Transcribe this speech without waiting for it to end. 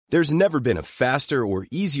There's never been a faster or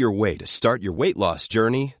easier way to start your weight loss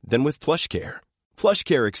journey than with PlushCare.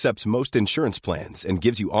 PlushCare accepts most insurance plans and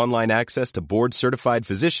gives you online access to board-certified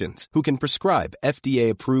physicians who can prescribe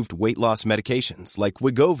FDA-approved weight loss medications like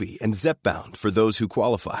Wegovy and Zepbound for those who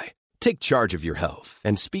qualify. Take charge of your health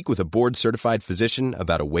and speak with a board-certified physician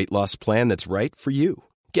about a weight loss plan that's right for you.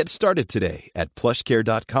 Get started today at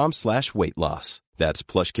plushcare.com/weight loss. That's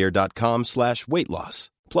plushcare.com/weight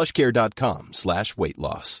loss. plushcare.com/weight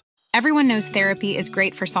loss. Everyone knows therapy is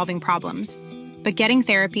great for solving problems, but getting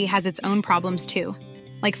therapy has its own problems too,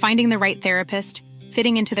 like finding the right therapist,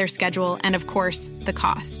 fitting into their schedule, and of course, the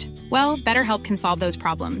cost. Well, BetterHelp can solve those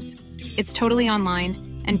problems. It's totally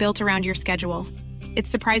online and built around your schedule. It's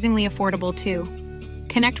surprisingly affordable too.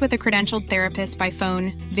 Connect with a credentialed therapist by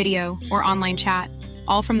phone, video, or online chat,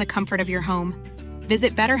 all from the comfort of your home.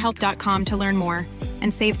 Visit BetterHelp.com to learn more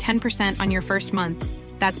and save 10% on your first month.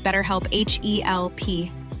 That's BetterHelp,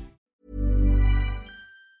 H-E-L-P.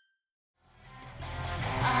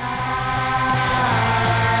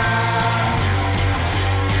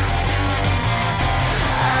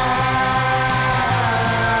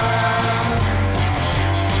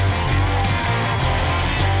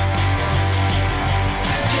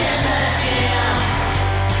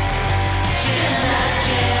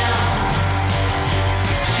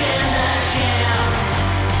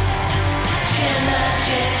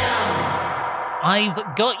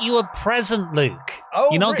 I've got you a present, Luke. Oh,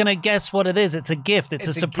 you're not going to guess what it is. It's a gift. It's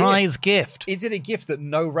a surprise gift. Is it a gift that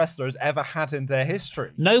no wrestler has ever had in their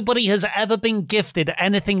history? Nobody has ever been gifted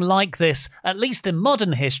anything like this, at least in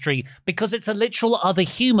modern history, because it's a literal other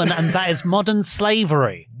human, and that is modern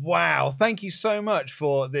slavery. Wow. Thank you so much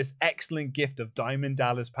for this excellent gift of Diamond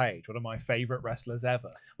Dallas Page, one of my favourite wrestlers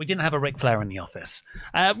ever. We didn't have a Ric Flair in the office.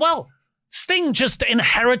 Sting just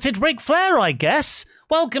inherited Ric Flair, I guess.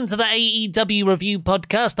 Welcome to the AEW Review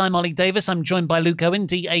Podcast. I'm Ollie Davis. I'm joined by Luke Owen,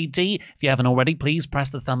 DAD. If you haven't already, please press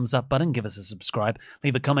the thumbs up button, give us a subscribe,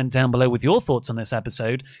 leave a comment down below with your thoughts on this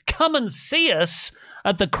episode. Come and see us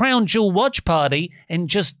at the Crown Jewel Watch Party in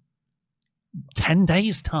just 10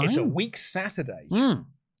 days' time. It's a week Saturday.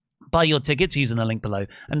 Buy your tickets using the link below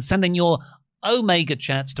and send in your Omega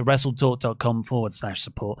chats to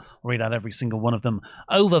wrestletalk.com/support. We'll read out every single one of them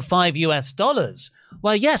over $5.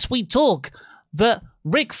 Well, yes, we talk that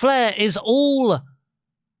Ric Flair is all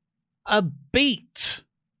a beat,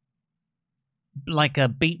 like a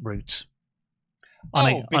beetroot,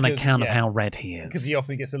 on account of how red he is. Because he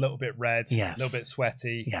often gets a little bit red, yes, a little bit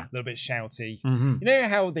sweaty, a little bit shouty. Mm-hmm. You know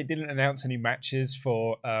how they didn't announce any matches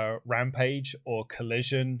for Rampage or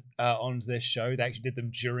Collision on this show? They actually did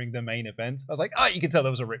them during the main event. I was like, you can tell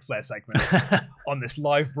there was a Ric Flair segment on this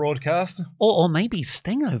live broadcast. Or maybe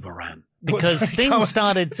Sting overran. Because Sting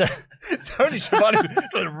started to... Tony Schiavone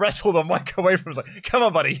wrestled the mic away from him. Like, come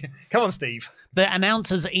on, buddy. Come on, Steve. The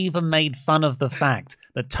announcers even made fun of the fact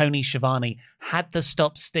that Tony Schiavone had to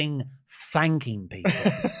stop Sting thanking people.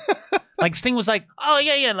 Like, Sting was like, I've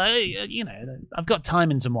got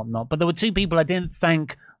timings and whatnot. But there were two people I didn't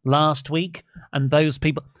thank last week. And those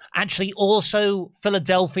people... Actually, also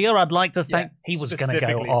Philadelphia, I'd like to thank... He was going to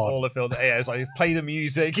go odd. All of Philadelphia. Yeah, it's like, play the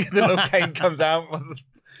music. The little cane comes out.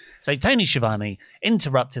 So Tony Schiavone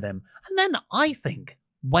interrupted him, and then I think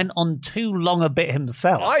went on too long a bit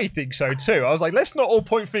himself. I think so too. I was like, let's not all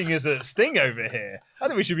point fingers at Sting over here. I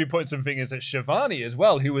think we should be pointing some fingers at Schiavone as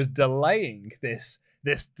well, who was delaying this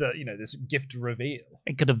gift reveal.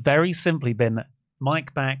 It could have very simply been,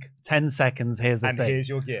 mic back, 10 seconds, here's the thing. And here's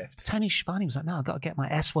your gift. Tony Schiavone was like, no, I've got to get my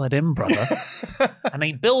S word in, brother. And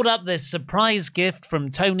he built up this surprise gift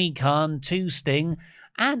from Tony Khan to Sting,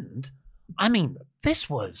 and... I mean, this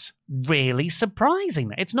was really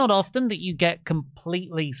surprising. It's not often that you get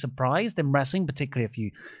completely surprised in wrestling, particularly if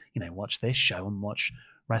you watch this show and watch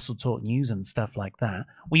Wrestle Talk News and stuff like that.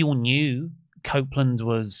 We all knew Copeland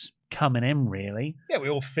was coming in, really. Yeah, we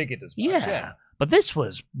all figured as much. Yeah. But this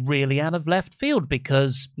was really out of left field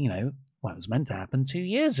because, it was meant to happen 2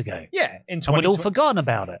 years ago. Yeah. And we'd all forgotten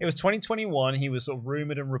about it. It was 2021. He was sort of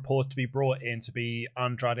rumoured and reported to be brought in to be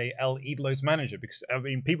Andrade El Idolo's manager because,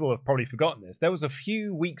 people have probably forgotten this. There was a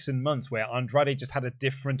few weeks and months where Andrade just had a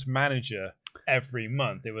different manager every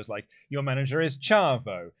month. It was like, your manager is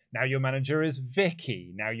Chavo. Now your manager is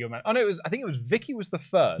Vicky. Now your I think it was Vicky was the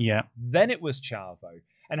first. Yeah. Then it was Chavo.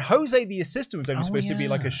 And Jose, the assistant, was only supposed to be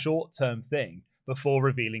like a short-term thing before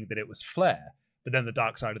revealing that it was Flair. But then the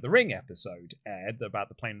Dark Side of the Ring episode aired about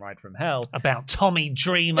the plane ride from hell. About Tommy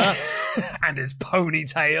Dreamer. and his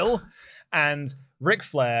ponytail. And Ric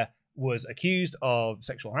Flair was accused of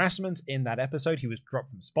sexual harassment in that episode. He was dropped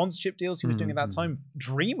from sponsorship deals he was doing at that time.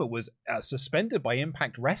 Dreamer was suspended by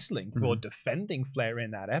Impact Wrestling for defending Flair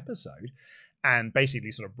in that episode and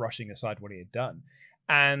basically sort of brushing aside what he had done.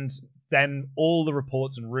 And then all the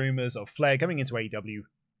reports and rumors of Flair coming into AEW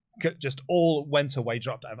just all went away,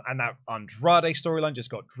 dropped, and that Andrade storyline just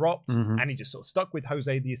got dropped, and he just sort of stuck with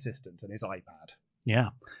Jose the assistant and his iPad. Yeah.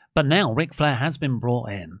 But now Ric Flair has been brought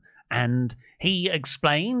in, and he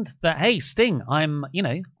explained that, hey, Sting, I'm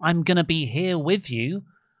going to be here with you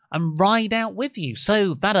and ride out with you.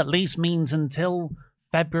 So that at least means until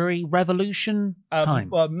February Revolution time.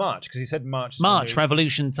 Well, March, because he said March. March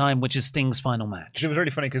Revolution time, which is Sting's final match. It was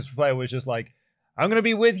really funny because Flair was just like, I'm going to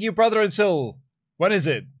be with you, brother, until... When is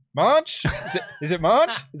it? March? Is it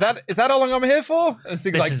March? Is that how long I'm here for? And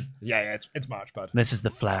Sting's like, it's March, bud. This is the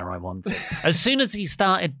Flair I wanted. As soon as he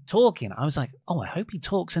started talking, I was like, oh, I hope he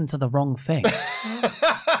talks into the wrong thing.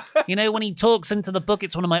 When he talks into the book,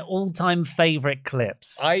 it's one of my all-time favorite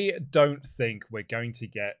clips. I don't think we're going to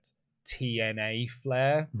get TNA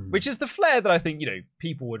Flair, which is the Flair that I think,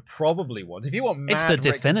 people would probably want. If you want mad it's the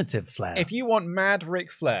definitive Flair. If you want mad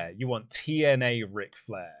Ric Flair, you want TNA Ric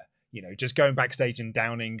Flair. Just going backstage and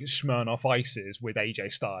downing Smirnoff Ices with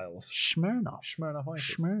AJ Styles. Smirnoff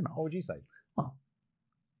Ices. Smirnoff. What would you say? Well,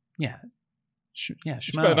 yeah.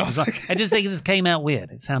 Smirnoff. It just came out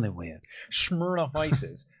weird. It sounded weird. Smirnoff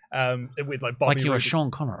Ices. With like Bobby like you were Roode Sean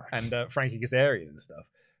Connery. And Frankie Kazarian and stuff.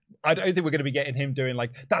 I don't think we're going to be getting him doing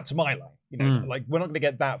like, that's my line. Like we're not going to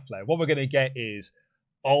get that Flair. What we're going to get is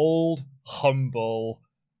old, humble,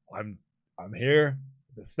 I'm here,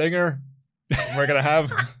 the Stinger, and we're going to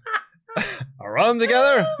have... a run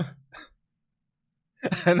together,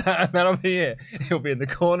 and that'll be it. He'll be in the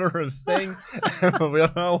corner of Sting, and we'll be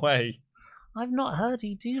on our way. I've not heard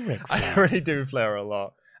you do Ric Flair. I really do Flair a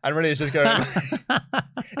lot, and really it's just going.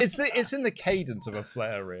 It's in the cadence of a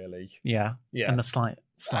Flair, really. Yeah, and a slight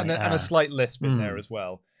and a slight lisp in there as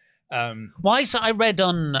well. Why? So I read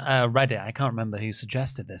on Reddit. I can't remember who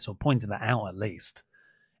suggested this or pointed it out. At least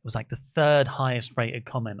it was like the third highest rated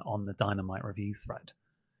comment on the Dynamite review thread.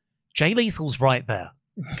 Jay Lethal's right there.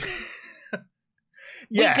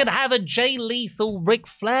 We could have a Jay Lethal Ric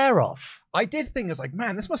Flair off. I did think, I was like,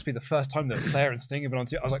 man, this must be the first time that Flair and Sting have been on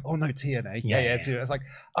TNA. I was like, oh no, TNA. Yeah. TNA. I was like,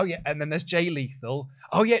 oh yeah, and then there's Jay Lethal.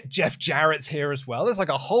 Oh yeah, Jeff Jarrett's here as well. There's like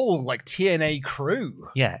a whole like TNA crew.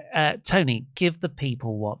 Yeah, Tony, give the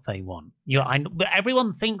people what they want.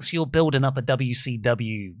 Everyone thinks you're building up a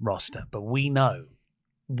WCW roster, but we know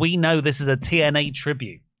this is a TNA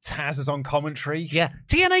tribute. Taz is on commentary. Yeah,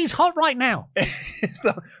 TNA's hot right now.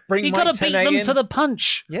 You got to beat them to the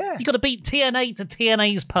punch. Yeah, you got to beat TNA to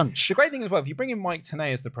TNA's punch. The great thing as well, if you bring in Mike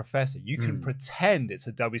Tenay as the professor, you can pretend it's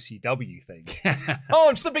a WCW thing. Oh,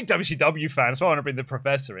 I'm just a big WCW fan, so I want to bring the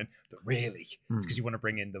professor in. But really, it's because you want to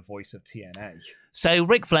bring in the voice of TNA. So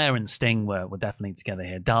Ric Flair and Sting were definitely together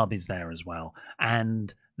here. Darby's there as well,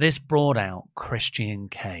 and this brought out Christian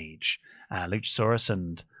Cage, Luchasaurus,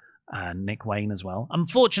 and Nick Wayne as well.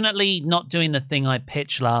 Unfortunately, not doing the thing I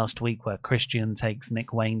pitched last week where Christian takes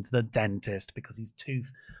Nick Wayne to the dentist because his tooth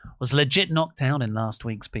was legit knocked out in last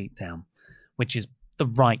week's beatdown, which is the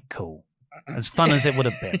right call. As fun as it would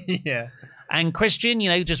have been. Yeah. And Christian,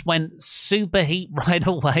 just went super heat right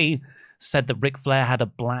away, said that Ric Flair had a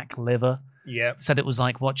black liver. Yeah. Said it was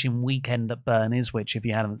like watching Weekend at Bernie's, which, if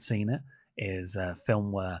you haven't seen it, is a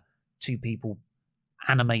film where two people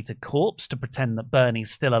animate a corpse to pretend that Bernie's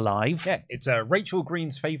still alive. Yeah, it's Rachel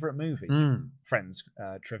Green's favorite movie. Friends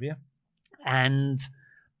trivia. And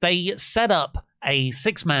they set up a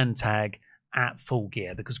 6-man tag at Full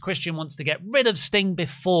Gear because Christian wants to get rid of Sting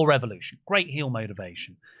before Revolution. Great heel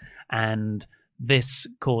motivation. And this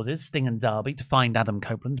causes Sting and Darby to find Adam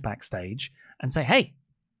Copeland backstage and say, hey,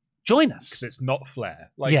 join us. Because it's not Flair.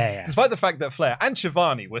 Despite the fact that Flair and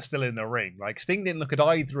Shivani were still in the ring, Sting didn't look at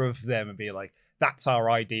either of them and be like, that's our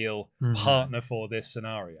ideal partner for this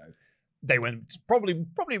scenario. They went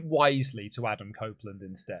probably wisely to Adam Copeland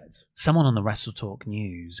instead. Someone on the Wrestle Talk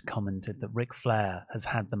News commented that Ric Flair has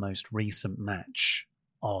had the most recent match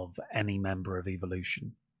of any member of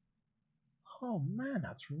Evolution. Oh, man,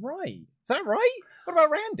 that's right. Is that right? What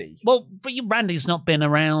about Randy? Well, but Randy's not been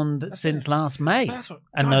around since last May.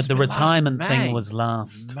 And the retirement thing was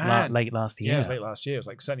late last year. Yeah, late last year. It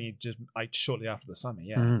was certainly just shortly after the summer,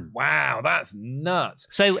 yeah. Wow, that's nuts.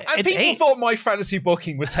 So people thought my fantasy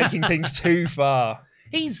booking was taking things too far.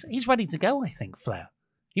 He's ready to go, I think, Flair.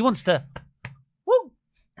 He wants to... Woo!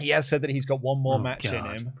 He has said that he's got one more match in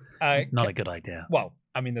him. Not a good idea. Well,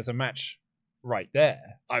 there's a match right there.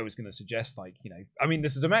 I was going to suggest,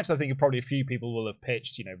 this is a match I think probably a few people will have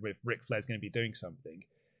pitched, if Ric Flair's going to be doing something.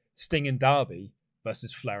 Sting and Darby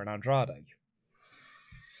versus Flair and Andrade.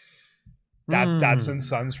 Dads and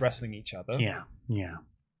sons wrestling each other. Yeah.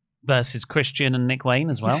 Versus Christian and Nick Wayne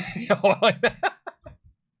as well.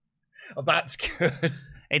 Oh, that's good.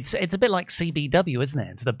 It's a bit like CBW, isn't it?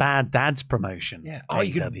 It's the Bad Dads promotion. Yeah.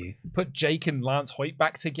 AEW. You could put Jake and Lance Hoyt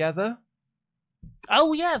back together.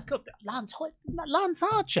 Oh, yeah. I've got Lance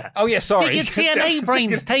Archer. Oh, yeah, sorry. Your TNA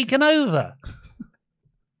brain's taken over.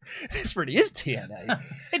 This really is TNA.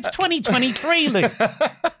 It's 2023, Luke.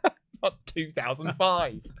 Not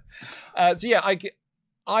 2005. So, yeah,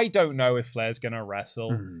 I don't know if Flair's going to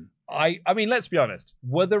wrestle. I mean, let's be honest.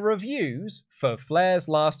 Were the reviews for Flair's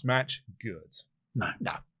last match good? No,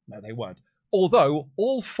 they weren't. Although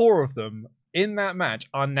all 4 of them in that match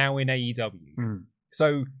are now in AEW.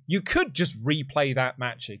 So you could just replay that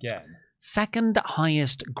match again. Second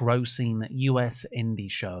highest grossing US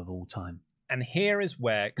indie show of all time. And here is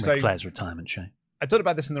where... Flair's retirement show. I talked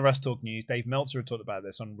about this in the Rest Talk News. Dave Meltzer had talked about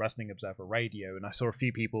this on Wrestling Observer Radio, and I saw a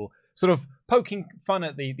few people sort of poking fun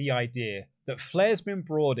at the idea that Flair's been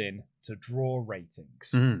brought in to draw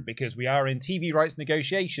ratings because we are in TV rights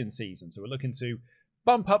negotiation season, so we're looking to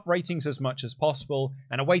bump up ratings as much as possible,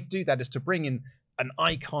 and a way to do that is to bring in an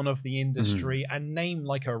icon of the industry, a name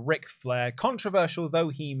like a Ric Flair, controversial though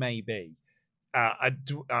he may be. I'm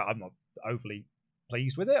not overly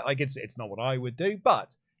pleased with it. I guess it's not what I would do,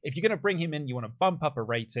 but if you're going to bring him in, you want to bump up a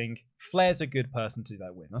rating, Flair's a good person to do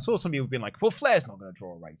that with. I saw some people being like, well, Flair's not going to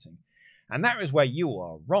draw a rating. And that is where you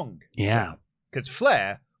are wrong. Yeah. Because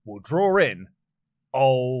Flair will draw in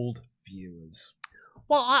old viewers.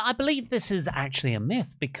 Well, I believe this is actually a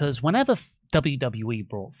myth because whenever WWE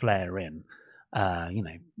brought Flair in,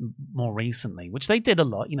 more recently, which they did a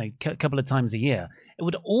lot, a couple of times a year, it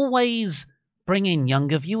would always bring in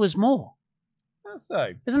younger viewers more. So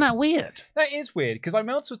isn't that weird? That is weird because I'm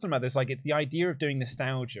also talking about this. Like, it's the idea of doing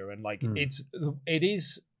nostalgia, and like it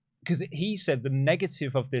is because he said the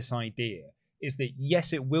negative of this idea is that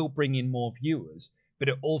yes, it will bring in more viewers, but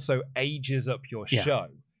it also ages up your show.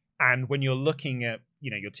 And when you're looking at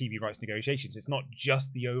your TV rights negotiations, it's not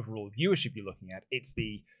just the overall viewership you're looking at; it's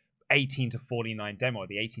the 18 to 49 demo, or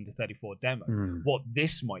the 18 to 34 demo. What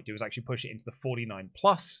this might do is actually push it into the 49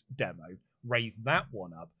 plus demo, raise that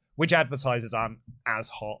one up, which advertisers aren't as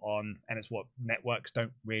hot on, and it's what networks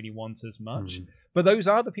don't really want as much. But those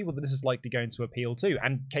are the people that this is likely going to appeal to.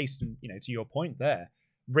 And case, to your point there,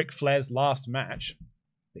 Ric Flair's last match,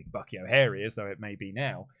 Big Bucky O'Hare is, though it may be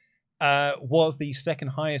now, was the second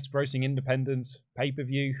highest grossing independent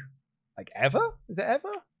pay-per-view, ever? Is it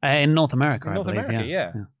ever? In North America, in North I believe, America,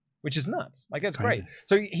 yeah. Which is nuts. That's crazy. Great.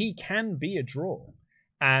 So he can be a draw.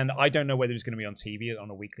 And I don't know whether he's going to be on TV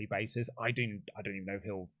on a weekly basis. I don't even know if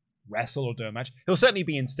he'll wrestle or do a match. He'll certainly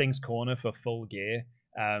be in Sting's corner for Full Gear.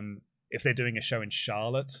 If they're doing a show in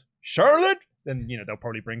Charlotte, then they'll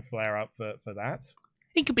probably bring Flair out for that.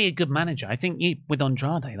 He could be a good manager. I think with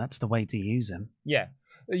Andrade, that's the way to use him. Yeah,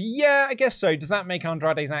 I guess so. Does that make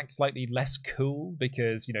Andrade's act slightly less cool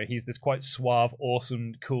because he's this quite suave,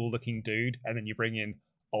 awesome, cool-looking dude, and then you bring in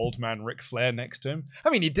old man Ric Flair next to him? I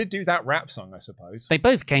mean, he did do that rap song, I suppose. They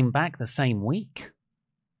both came back the same week.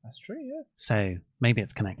 That's true, yeah. So maybe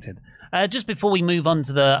it's connected. Just before we move on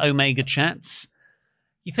to the Omega chats,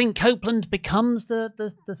 you think Copeland becomes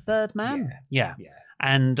the third man? Yeah.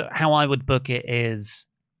 And how I would book it is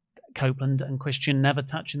Copeland and Christian never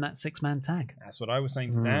touching that 6-man tag. That's what I was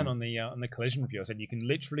saying to Dan on the Collision review. I said you can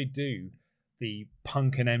literally do the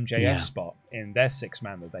Punk and MJF spot in their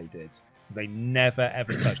 6-man that they did. So they never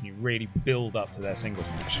ever touch, and you really build up to their singles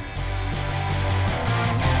match.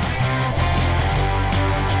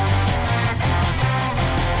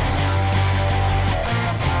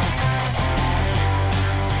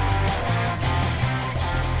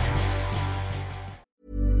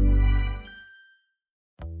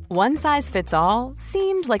 One size fits all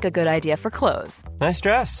seemed like a good idea for clothes. Nice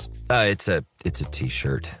dress. It's a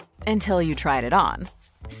t-shirt. Until you tried it on.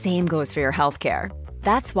 Same goes for your healthcare.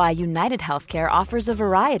 That's why United Healthcare offers a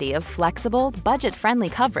variety of flexible, budget-friendly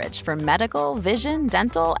coverage for medical, vision,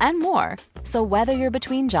 dental, and more. So whether you're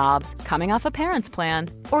between jobs, coming off a parent's plan,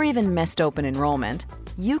 or even missed open enrollment,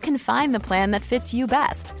 you can find the plan that fits you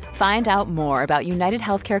best. Find out more about United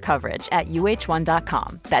Healthcare coverage at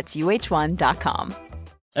uh1.com. That's uh1.com.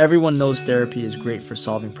 Everyone knows therapy is great for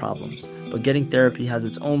solving problems, but getting therapy has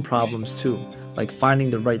its own problems too, like finding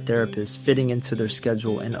the right therapist, fitting into their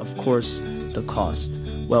schedule, and of course, the cost.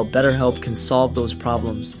 Well, BetterHelp can solve those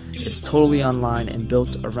problems. It's totally online and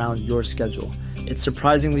built around your schedule. It's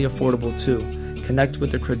surprisingly affordable too. Connect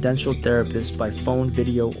with a credentialed therapist by phone,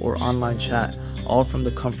 video, or online chat, all from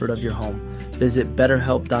the comfort of your home. Visit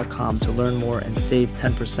BetterHelp.com to learn more and save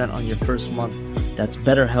 10% on your first month. That's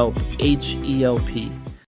BetterHelp, H-E-L-P.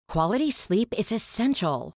 Quality sleep is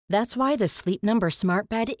essential. That's why the Sleep Number Smart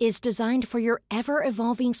Bed is designed for your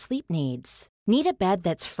ever-evolving sleep needs. Need a bed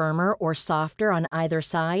that's firmer or softer on either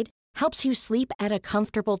side? Helps you sleep at a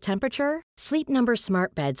comfortable temperature? Sleep Number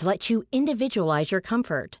Smart Beds let you individualize your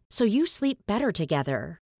comfort, so you sleep better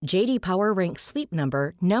together. J.D. Power ranks Sleep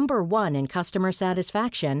Number number 1 in customer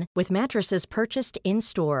satisfaction with mattresses purchased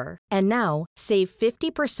in-store. And now, save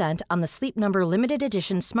 50% on the Sleep Number Limited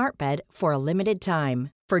Edition Smart Bed for a limited time.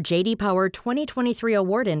 For J.D. Power 2023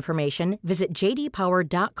 award information, visit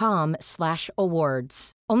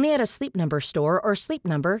jdpower.com/awards. Only at a Sleep Number store or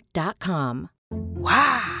sleepnumber.com.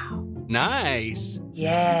 Wow. Nice.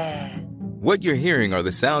 Yeah. What you're hearing are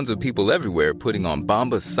the sounds of people everywhere putting on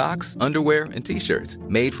Bombas socks, underwear, and T-shirts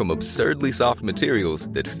made from absurdly soft materials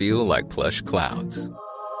that feel like plush clouds.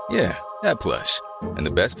 Yeah, that plush. And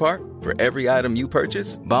the best part? For every item you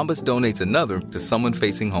purchase, Bombas donates another to someone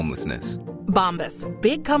facing homelessness. Bombas.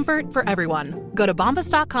 Big comfort for everyone. Go to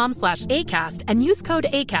bombas.com/ACAST and use code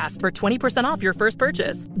ACAST for 20% off your first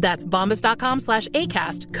purchase. That's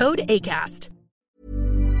bombas.com/ACAST. Code ACAST.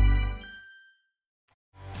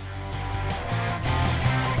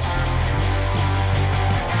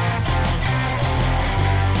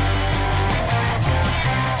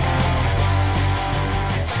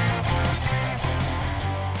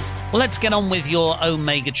 Well, let's get on with your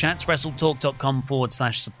Omega Chats.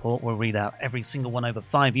 WrestleTalk.com/support. We'll read out every single one over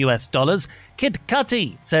 $5. Kid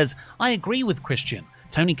Cutty says, I agree with Christian.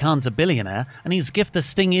 Tony Khan's a billionaire, and his gift to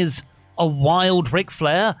Sting is a wild Ric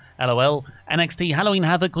Flair. LOL. NXT Halloween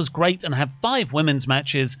Havoc was great and had 5 women's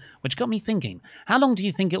matches, which got me thinking, how long do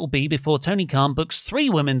you think it will be before Tony Khan books 3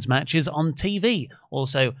 women's matches on TV?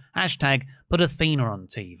 Also, hashtag put Athena on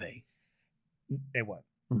TV. It won't.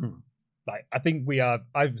 Mm-hmm. Like, I think we are.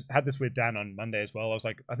 I've had this with Dan on Monday as well. I was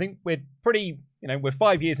like, I think we're pretty, we're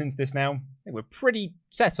 5 years into this now. I think we're pretty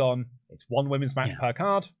set on it's 1 women's match per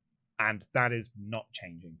card, and that is not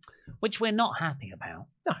changing. Which we're not happy about.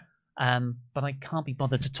 No. But I can't be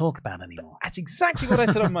bothered to talk about anymore. That's exactly what I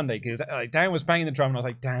said on Monday, because Dan was banging the drum, and I was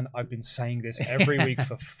like, Dan, I've been saying this every week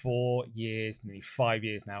for 4 years, nearly 5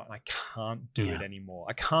 years now, and I can't do it anymore.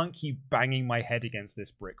 I can't keep banging my head against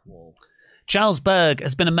this brick wall. Charles Berg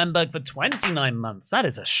has been a member for 29 months. That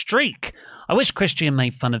is a streak. I wish Christian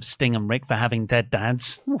made fun of Sting and Rick for having dead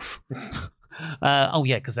dads. Because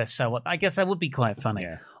they're so... I guess that would be quite funny.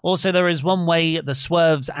 Yeah. Also, there is one way the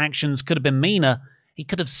Swerve's actions could have been meaner. He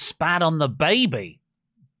could have spat on the baby.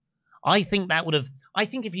 I think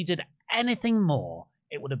if you did anything more,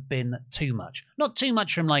 it would have been too much. Not too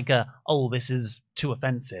much from this is too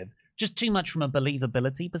offensive. Just too much from a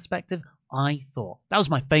believability perspective. I thought that was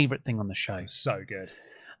my favorite thing on the show. So good.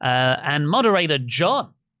 And moderator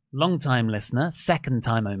John, long-time listener,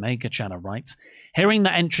 second-time Omega Chatter, writes, hearing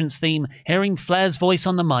the entrance theme, hearing Flair's voice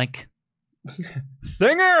on the mic.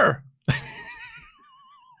 Stinger!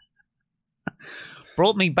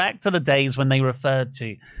 Brought me back to the days when they referred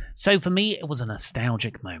to. So for me, it was a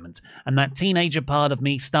nostalgic moment. And that teenager part of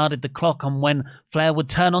me started the clock on when Flair would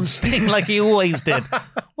turn on Sting like he always did.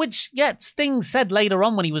 Which, Sting said later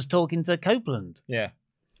on when he was talking to Copeland. Yeah.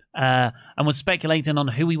 And was speculating on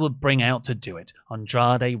who he would bring out to do it.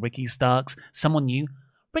 Andrade, Ricky Starks, someone new.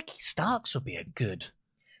 Ricky Starks would be a good...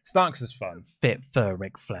 Starks is fun. ...fit for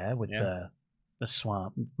Ric Flair with the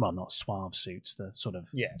suave... Well, not suave suits, the sort of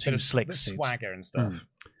too slick suits. Swagger and stuff.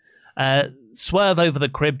 Swerve over the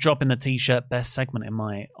crib, dropping the t-shirt, best segment in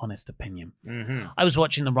my honest opinion. Mm-hmm. I was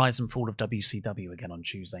watching the rise and fall of WCW again on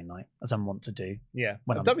Tuesday night, as I want to do. Yeah,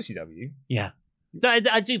 WCW? Yeah.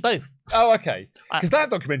 I do both. Oh, okay. Because that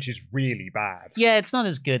documentary is really bad. Yeah, it's not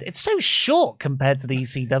as good. It's so short compared to the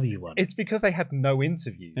ECW one. It's because they had no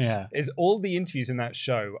interviews. Yeah. All the interviews in that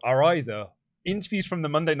show are either interviews from the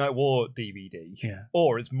Monday Night War DVD,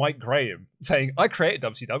 or it's Mike Graham saying, I created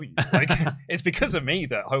WCW. It's because of me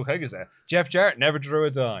that Hulk Hogan's there. Jeff Jarrett never drew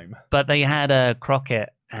a dime. But they had Crockett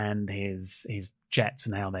and his Jets,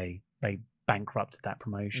 and how they bankrupted that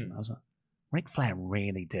promotion. I was like, Ric Flair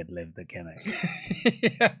really did live the gimmick.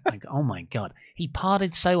 Oh my God. He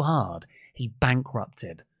partied so hard, he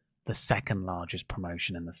bankrupted the second largest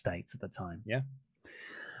promotion in the States at the time. Yeah.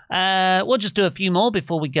 We'll just do a few more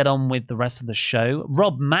before we get on with the rest of the show.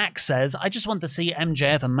 Rob Max says, I just want to see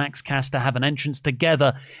MJF and Max Caster have an entrance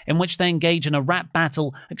together in which they engage in a rap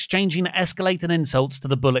battle, exchanging escalating insults to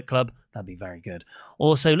the Bullet Club. That'd be very good.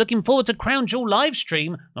 Also, looking forward to Crown Jewel live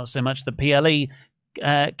stream, not so much the PLE.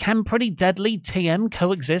 Can Pretty Deadly TM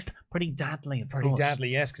coexist? Pretty Deadly, of Pretty course. Deadly,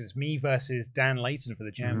 yes, because it's me versus Dan Layton for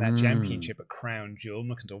the That Championship at Crown Jewel. I'm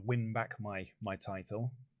looking to win back my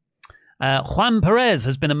title. Juan Perez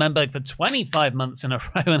has been a member for 25 months in a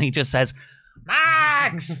row, and he just says,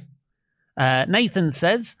 Max! Nathan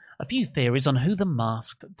says, a few theories on who the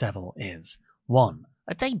Masked Devil is. 1.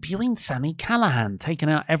 A debuting Sami Callihan taking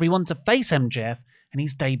out everyone to face MJF in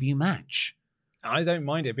his debut match. I don't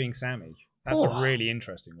mind it being Sami. That's a really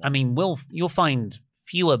interesting one. I mean, you'll find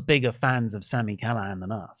fewer bigger fans of Sami Callihan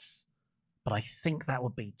than us, but I think that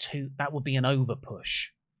would be an overpush.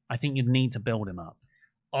 I think you'd need to build him up.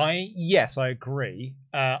 Yes, I agree.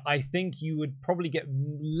 I think you would probably get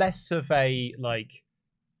less of a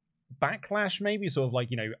backlash, maybe sort of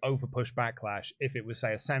overpush backlash if it was,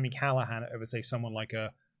 say, a Sami Callihan over, say, someone like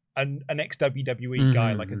an ex-WWE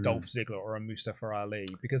guy like a Dolph Ziggler or a Mustafa Ali,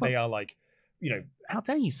 because they are how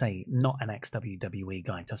dare you say not an ex-WWE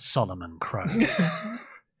guy to Solomon Crowe?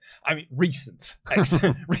 I mean, recent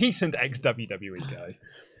ex-WWE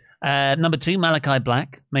guy. Number 2, Malachi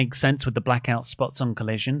Black. Makes sense with the blackout spots on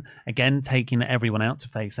Collision. Again, taking everyone out to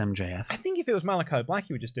face MJF. I think if it was Malachi Black,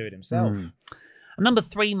 he would just do it himself. And number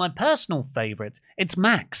 3, my personal favourite. It's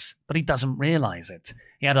Max, but he doesn't realise it.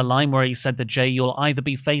 He had a line where he said to Jay, you'll either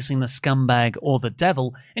be facing the scumbag or the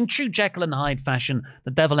devil. In true Jekyll and Hyde fashion,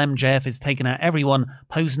 the devil MJF is taking out everyone,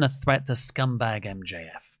 posing a threat to scumbag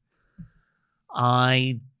MJF.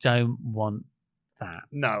 I don't want that.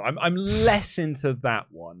 No, I'm less into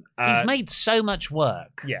that one. He's made so much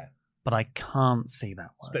work. Yeah. But I can't see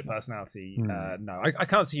that one. Split personality. No, I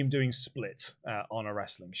can't see him doing split on a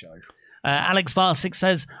wrestling show. Alex Varsic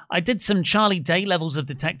says, I did some Charlie Day levels of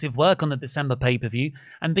detective work on the December pay-per-view,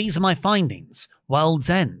 and these are my findings.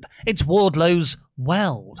 World's End. It's Wardlow's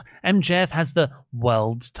Weld. MJF has the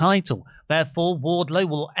World's title. Therefore, Wardlow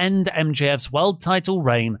will end MJF's World title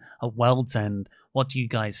reign at World's End. What do you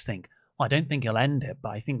guys think? Well, I don't think he'll end it, but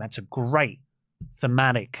I think that's a great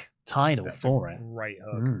thematic title for it. Great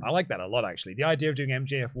hook. I like that a lot, actually. The idea of doing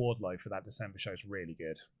MJF Wardlow for that December show is really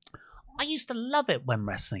good. I used to love it when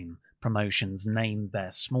wrestling promotions named their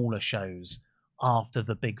smaller shows after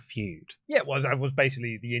the big feud. Yeah, well, that was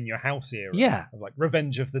basically the In Your House era. Yeah. Like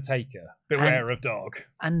Revenge of the Taker, Beware of Dog.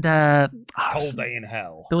 And Cold Day in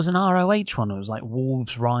Hell. There was an ROH one that was like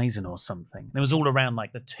Wolves Rising or something. It was all around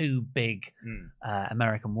like the 2 big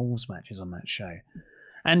American Wolves matches on that show.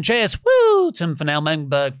 And JS Wooten for Nell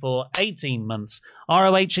Menberg for 18 months.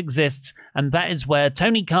 ROH exists, and that is where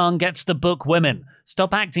Tony Khan gets to book women.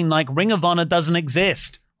 Stop acting like Ring of Honor doesn't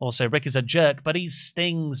exist. Also, Rick is a jerk, but he's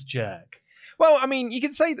Sting's jerk. Well, I mean, you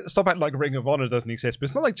can say that Stop Acting Like Ring of Honor doesn't exist, but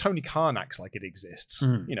it's not like Tony Khan acts like it exists.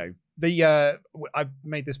 You know, I've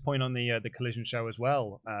made this point on the Collision show as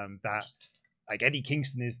well, that like Eddie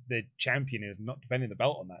Kingston is the champion, is not defending the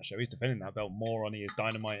belt on that show. He's defending that belt more on his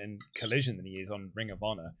Dynamite and Collision than he is on Ring of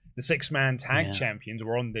Honor. The 6-man tag champions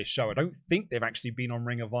were on this show. I don't think they've actually been on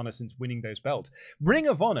Ring of Honor since winning those belts. Ring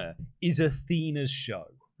of Honor is Athena's show.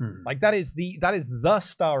 Like that is the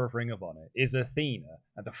star of Ring of Honor, is Athena,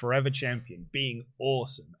 and the Forever Champion being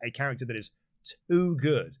awesome, a character that is too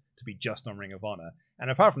good to be just on Ring of Honor. And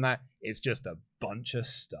apart from that, it's just a bunch of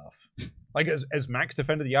stuff. Like, has Max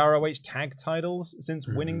defended the ROH tag titles since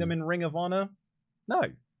winning them in Ring of Honor? No.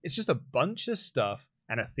 It's just a bunch of stuff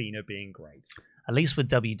and Athena being great. At least with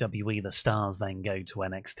WWE, the stars then go to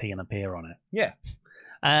NXT and appear on it. Yeah.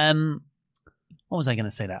 What was I going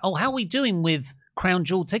to say there? Oh, how are we doing with Crown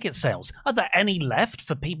Jewel ticket sales? Are there any left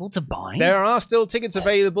for people to buy? There are still tickets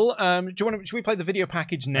available. Should we play the video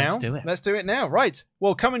package now? Let's do it. Let's do it now. Right.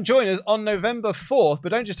 Well, come and join us on November 4th, but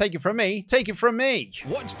don't just take it from me. Take it from me.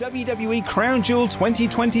 Watch WWE Crown Jewel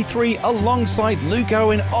 2023 alongside Luke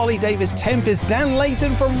Owen, Ollie Davis, Tempest, Dan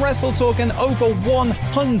Layton from Wrestle Talk, and over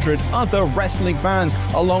 100 other wrestling fans,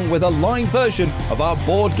 along with a live version of our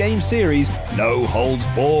board game series, No Holds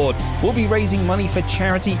Board. We'll be raising money for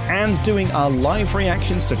charity and doing our live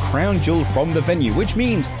reactions to Crown Jewel from the venue, which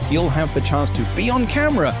means you'll have the chance to be on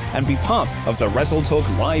camera and be part of the Wrestle Talk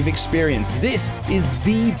live experience. This is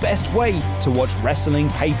the best way to watch wrestling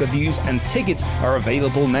pay-per-views, and tickets are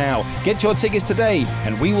available now. Get your tickets today,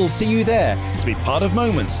 and we will see you there to be part of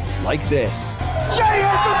moments like this. Jay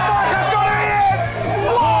has got it in!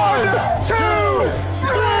 1, 2,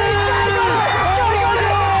 3!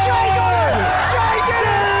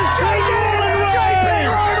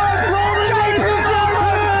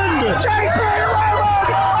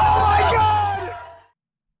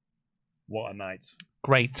 What a night.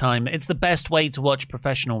 Great time. It's the best way to watch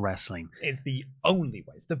professional wrestling. It's the only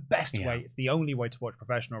way. It's the best way. It's the only way to watch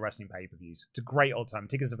professional wrestling pay-per-views. It's a great old time.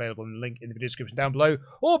 Tickets available in the link in the video description down below,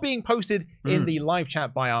 or being posted in the live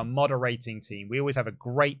chat by our moderating team. We always have a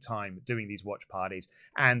great time doing these watch parties.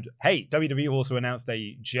 And hey, WWE also announced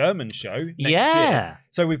a German show next year.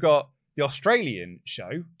 So we've got the Australian show,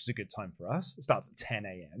 which is a good time for us. It starts at 10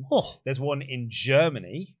 a.m. There's one in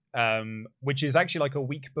Germany, which is actually like a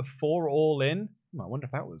week before All In. I wonder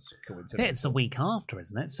if that was coincidental. It's the week after,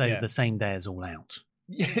 isn't it? So the same day as All Out.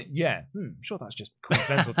 Yeah. I'm sure that's just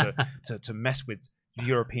coincidental to mess with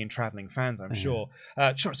European travelling fans, I'm sure.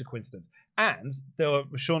 Sure, it's a coincidence. And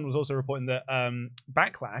Sean was also reporting that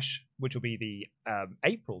Backlash, which will be the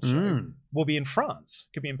April show, will be in France.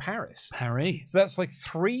 Could be in Paris. So that's like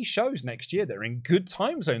 3 shows next year that are in good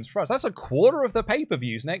time zones for us. That's a quarter of the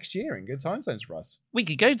pay-per-views next year in good time zones for us. We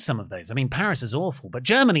could go to some of those. I mean, Paris is awful, but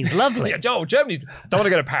Germany's lovely. Germany. Don't want to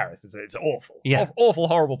go to Paris. It's awful. Yeah. Awful,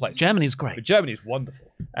 horrible place. Germany's great. But Germany's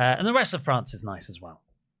wonderful. And the rest of France is nice as well.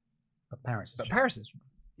 But Paris is...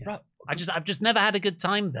 Yeah. I've just never had a good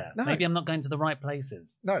time there. No. Maybe I'm not going to the right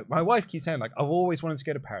places. No, my wife keeps saying, like, I've always wanted to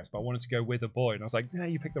go to Paris, but I wanted to go with a boy. And I was like, no,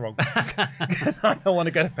 you picked the wrong one. Because I don't want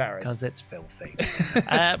to go to Paris. Because it's filthy.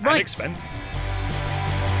 And expenses.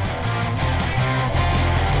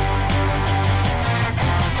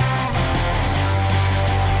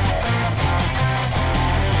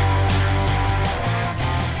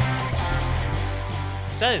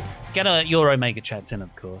 So, get your Omega chats in,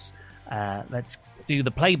 of course. Let's do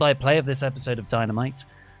the play-by-play of this episode of Dynamite.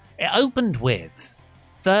 It opened with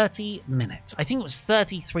 30 minutes. I think it was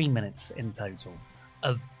 33 minutes in total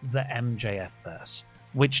of the MJF verse,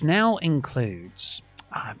 which now includes...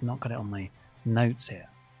 I've not got it on my notes here.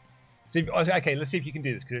 Okay, let's see if you can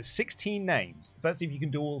do this, because it's 16 names. So let's see if you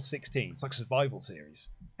can do all 16. It's like a survival series.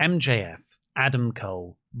 MJF, Adam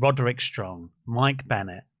Cole, Roderick Strong, Mike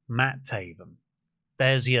Bennett, Matt Taven.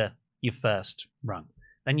 There's your first rung.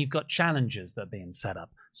 Then you've got challengers that are being set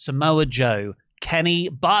up. Samoa Joe, Kenny,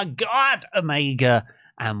 by God, Omega,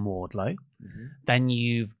 and Wardlow. Mm-hmm. Then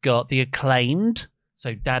you've got the Acclaimed,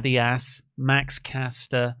 so Daddy Ass, Max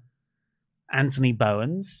Caster, Anthony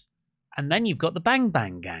Bowens. And then you've got the Bang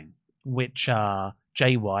Bang Gang, which are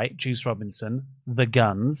Jay White, Juice Robinson, The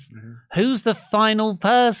Guns. Mm-hmm. Who's the final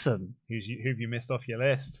person? Who have you missed off your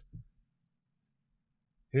list?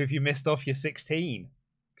 Who have you missed off your 16?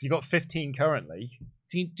 Because you've got 15 currently.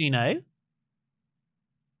 Do you know?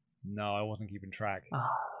 No, I wasn't keeping track.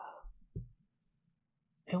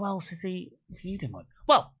 Who else is he feuding with?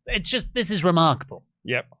 Well, it's just, this is remarkable.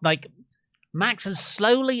 Yep. Like, Max has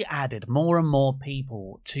slowly added more and more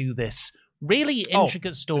people to this really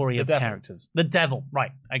intricate story of characters. The Devil,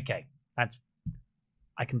 right? Okay,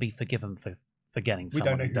 I can be forgiven for forgetting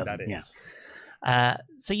someone who doesn't. We don't know who that is. Yeah.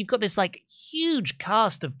 So you've got this like huge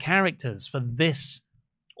cast of characters for this.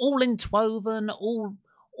 All interwoven, all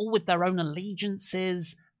with their own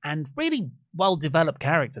allegiances, and really well-developed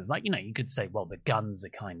characters. Like, you could say, well, the Guns are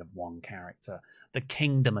kind of one character, the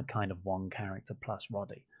Kingdom are kind of one character plus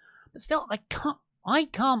Roddy. But still, I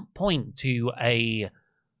can't point to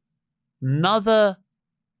another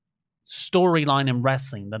storyline in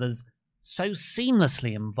wrestling that has so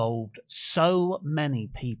seamlessly involved so many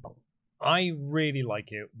people. I really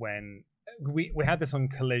like it when we had this on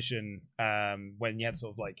Collision when you had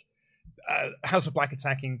sort of like House of Black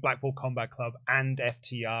attacking Blackpool Combat Club and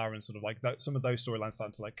FTR, and sort of like some of those storylines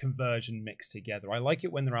starting to like converge and mix together. I like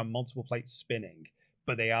it when there are multiple plates spinning,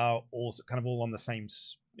 but they are also kind of all on the same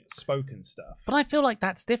spoken stuff. But I feel like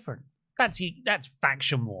that's different. That's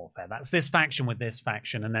faction warfare. That's this faction with this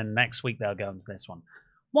faction, and then next week they'll go into this one.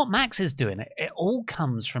 What Max is doing, it all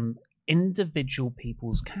comes from individual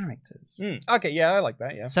people's characters. Okay, yeah, I like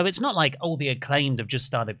that, yeah. So it's not like, the Acclaimed have just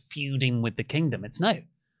started feuding with the Kingdom. It's no.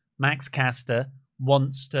 Max Caster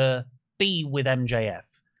wants to be with MJF.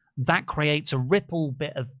 That creates a ripple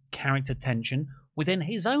bit of character tension within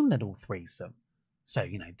his own little threesome. So,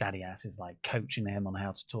 Daddy Ass is like coaching him on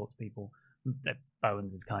how to talk to people.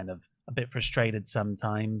 Bowens is kind of a bit frustrated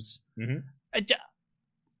sometimes. Mm-hmm.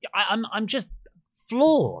 I'm just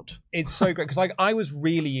flawed. It's so great because I was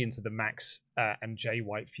really into the Max and Jay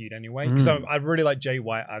White feud anyway, because I really like Jay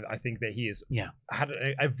White. I think that he has had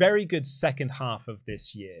a very good second half of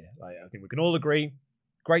this year. I think we can all agree.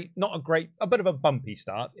 A bit of a bumpy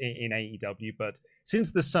start in AEW, but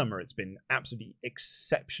since the summer it's been absolutely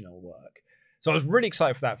exceptional work. So I was really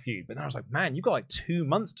excited for that feud, but then I was like, man, you've got like 2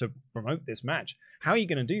 months to promote this match. How are you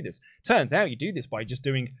going to do this? Turns out you do this by just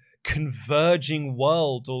doing converging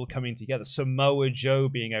worlds all coming together. Samoa Joe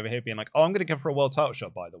being over here being like, I'm going to go for a world title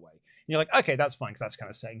shot, by the way. you're like, okay, that's fine, because that's kind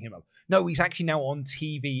of setting him up. No, he's actually now on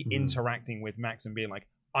TV interacting with Max and being like,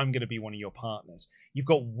 I'm going to be one of your partners. You've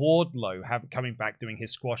got Wardlow coming back doing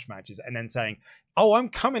his squash matches and then saying, oh, I'm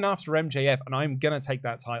coming after MJF and I'm going to take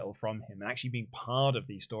that title from him, and actually being part of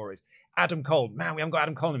these stories. Adam Cole, man, we haven't got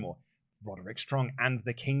Adam Cole anymore. Roderick Strong and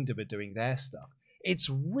the Kingdom are doing their stuff. It's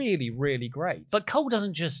really, really great. But Cole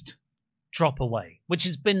doesn't just drop away, which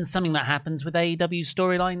has been something that happens with AEW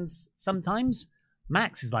storylines sometimes.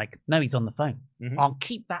 Max is like, no, he's on the phone. I'll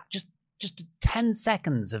keep that just 10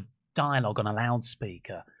 seconds of dialogue on a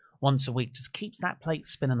loudspeaker once a week just keeps that plate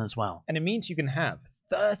spinning as well. And it means you can have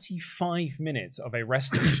 35 minutes of a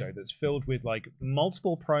wrestling show that's filled with like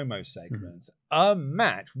multiple promo segments, a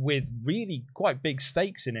match with really quite big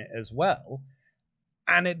stakes in it as well.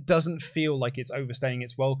 And it doesn't feel like it's overstaying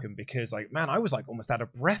its welcome, because like, man, I was like almost out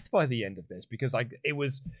of breath by the end of this, because like it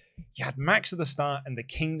was, you had Max at the start and the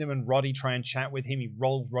Kingdom and Roddy try and chat with him. He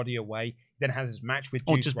rolls Roddy away, then has his match with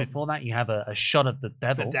Juice. Or just before that, you have a shot of the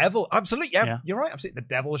Devil. The Devil, absolutely, yeah, you're right, absolutely. The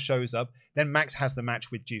Devil shows up. Then Max has the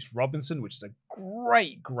match with Juice Robinson, which is a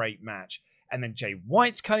great match. And then Jay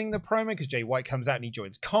White's cutting the promo, because Jay White comes out and he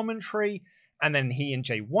joins commentary. And then he and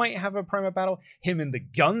Jay White have a promo battle. Him and the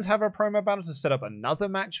Guns have a promo battle to set up another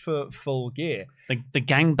match for Full Gear. The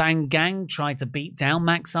Gangbang Gang tried to beat down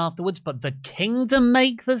Max afterwards, but the Kingdom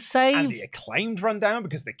make the save. And the Acclaimed run down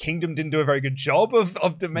because the Kingdom didn't do a very good job of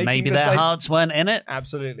making Maybe the their save. hearts weren't in it.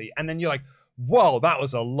 Absolutely. And then you're like, whoa, that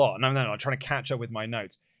was a lot. And I'm trying to catch up with my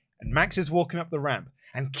notes. And Max is walking up the ramp,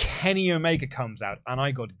 and Kenny Omega comes out, and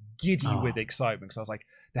I got giddy with excitement, because I was like,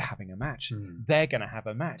 they're having a match. They're going to have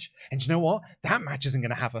a match. And you know what? That match isn't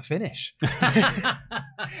going to have a finish.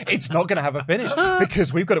 It's not going to have a finish,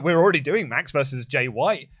 because we're already doing Max versus Jay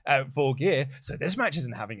White at Full Gear. So this match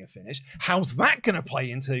isn't having a finish. How's that going to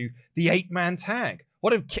play into the 8-man tag?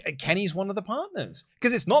 What if Kenny's one of the partners?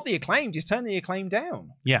 Because it's not the Acclaimed. He's turned the Acclaimed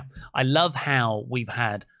down. Yeah. I love how we've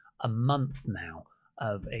had a month now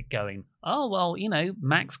of it going, oh, well,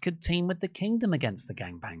 Max could team with the Kingdom against the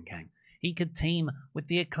Gangbang Gang. He could team with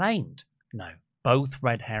the Acclaimed. No, both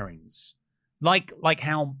red herrings. Like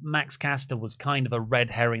how Max Caster was kind of a red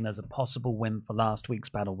herring as a possible win for last week's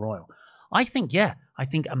Battle Royal. I think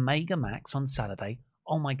Omega Max on Saturday,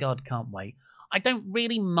 oh my God, can't wait. I don't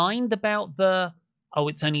really mind about the,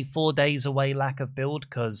 it's only 4 days away lack of build,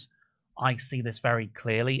 because I see this very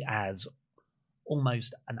clearly as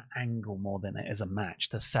almost an angle more than it is a match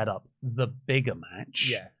to set up the bigger match.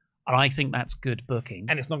 Yeah. And I think that's good booking.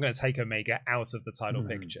 And it's not going to take Omega out of the title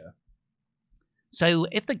picture. So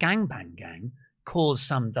if the Gangbang Gang cause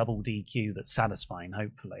some double DQ that's satisfying,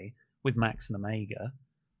 hopefully, with Max and Omega,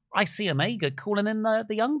 I see Omega calling in the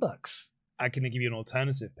Young Bucks. I can give you an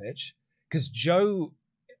alternative pitch. Because Joe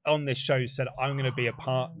on this show said, I'm going to be a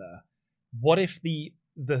partner. What if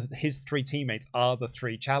his 3 teammates are the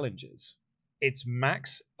 3 challengers? It's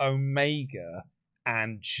Max, Omega,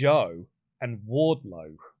 and Joe, and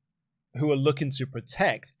Wardlow, who are looking to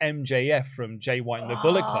protect MJF from Jay White and the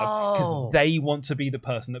Bullet Club, because they want to be the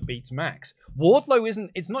person that beats Max. Wardlow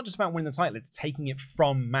it's not just about winning the title, it's taking it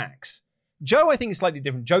from Max. Joe, I think, is slightly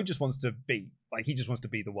different. Joe just wants to be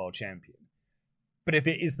the world champion. But if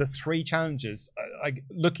it is the 3 challengers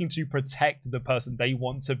looking to protect the person they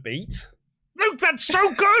want to beat, Luke, that's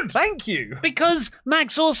so good! Thank you! Because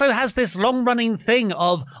Max also has this long-running thing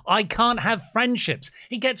of, I can't have friendships.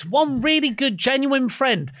 He gets one really good, genuine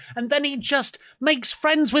friend, and then he just makes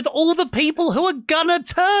friends with all the people who are gonna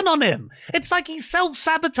turn on him. It's like he's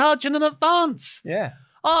self-sabotaging in advance. Yeah.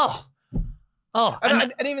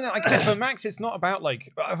 And even then, for Max, it's not about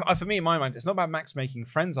for me in my mind, it's not about Max making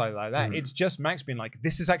friends like that. It's just Max being like,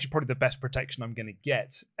 this is actually probably the best protection I'm going to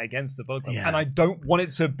get against the Bullet Club. And I don't want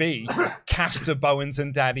it to be Caster Bowens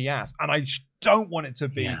and Daddy Ass. And I don't want it to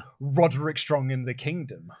be Roderick Strong in the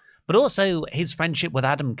Kingdom. But also, his friendship with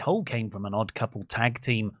Adam Cole came from an odd couple tag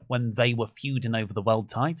team when they were feuding over the world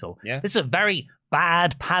title. Yeah. This is a very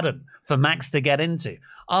bad pattern for Max to get into.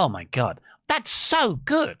 Oh my God. That's so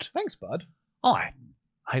good. Thanks, bud. Oh, I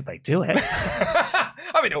hope they do it.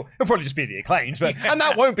 I mean, it'll probably just be the Acclaimed, and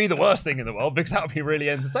that won't be the worst thing in the world, because that would be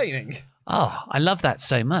really entertaining. Oh, I love that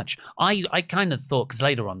so much. I kind of thought, because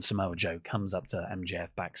later on Samoa Joe comes up to MJF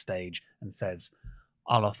backstage and says,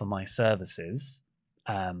 I'll offer my services.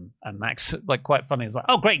 And Max, quite funny, is like,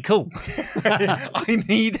 oh, great, cool. I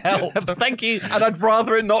need help. Thank you. And I'd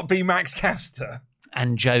rather it not be Max Caster.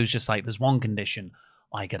 And Joe's just like, there's one condition.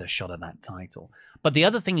 I get a shot at that title. But the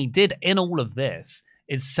other thing he did in all of this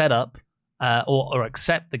is set up or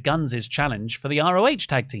accept the Guns' challenge for the ROH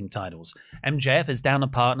tag team titles. MJF is down a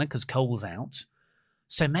partner because Cole's out.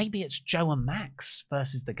 So maybe it's Joe and Max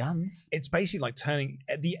versus the Guns. It's basically like turning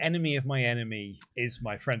the enemy of my enemy is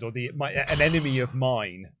my friend, or an enemy of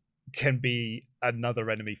mine can be another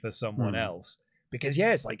enemy for someone else. Because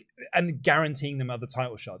it's like, and guaranteeing them other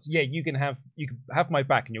title shots. Yeah, you can have my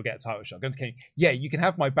back and you'll get a title shot. Yeah, you can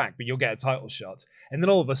have my back, but you'll get a title shot. And then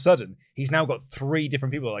all of a sudden, he's now got 3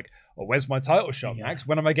 different people like, oh, where's my title shot, Max?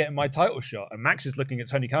 When am I getting my title shot? And Max is looking at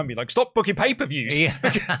Tony Khan and be like, stop booking pay-per-views. Yeah.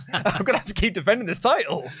 Because I'm gonna have to keep defending this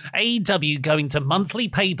title. AEW going to monthly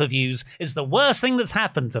pay-per-views is the worst thing that's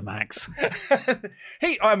happened to Max.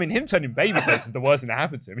 Him turning babyface is the worst thing that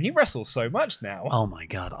happened to him. He wrestles so much now. Oh my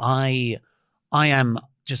god, I am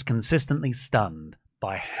just consistently stunned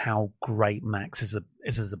by how great Max is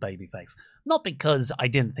as a babyface. Not because I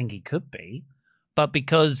didn't think he could be, but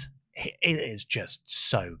because it is just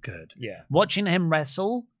so good. Yeah. Watching him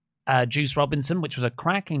wrestle Juice Robinson, which was a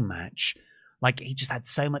cracking match, like he just had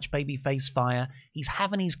so much babyface fire. He's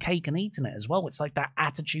having his cake and eating it as well. It's like that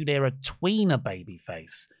Attitude Era tweener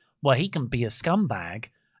babyface where he can be a scumbag.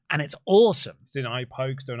 And it's awesome. He's doing eye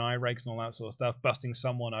pokes, doing eye rakes and all that sort of stuff, busting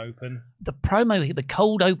someone open. The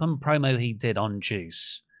cold open promo he did on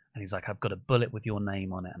Juice, and he's like, I've got a bullet with your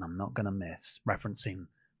name on it, and I'm not going to miss, referencing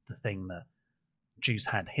the thing that Juice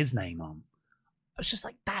had his name on. I was just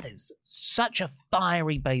like, that is such a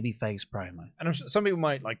fiery babyface promo. And some people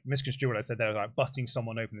might like misconstrue what I said there, like busting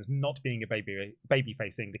someone open as not being a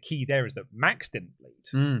babyface thing. The key there is that Max didn't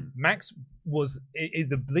bleed. Max was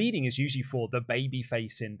the bleeding is usually for the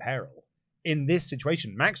babyface in peril. In this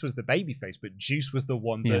situation, Max was the babyface, but Juice was the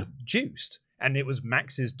one that juiced, and it was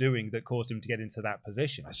Max's doing that caused him to get into that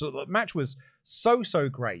position. I thought the match was so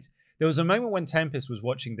great. There was a moment when Tempest was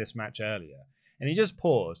watching this match earlier, and he just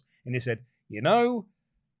paused and he said, you know,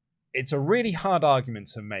 it's a really hard argument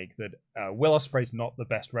to make that Will Ospreay's not the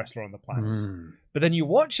best wrestler on the planet. But then you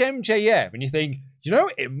watch MJF and you think, you know,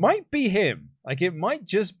 it might be him. Like, it might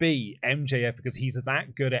just be MJF because he's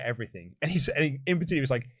that good at everything. And in particular, he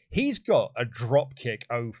was like, he's got a drop kick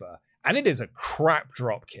over, and it is a crap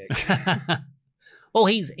drop kick. Well,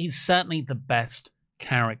 he's certainly the best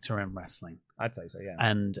character in wrestling. I'd say so, yeah.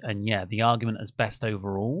 And yeah, the argument as best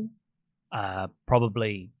overall,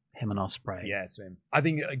 probably him and Ospreay. Yeah, it's him. I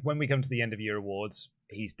think like, when we come to the end of year awards,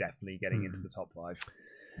 he's definitely getting into the top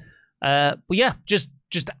 5. But yeah, just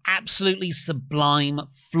absolutely sublime,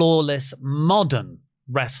 flawless, modern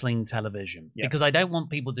wrestling television. Yep. Because I don't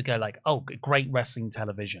want people to go like, oh, great wrestling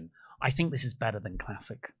television. I think this is better than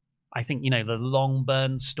classic. I think, you know, the long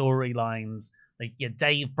burn storylines, like your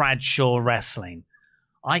Dave Bradshaw wrestling.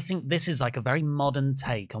 I think this is like a very modern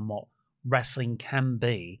take on what wrestling can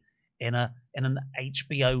be in an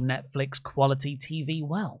HBO Netflix quality TV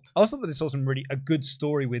world. I also thought this was a good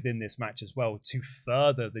story within this match as well to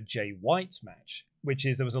further the Jay White match, which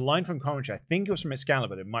is there was a line from commentary, I think it was from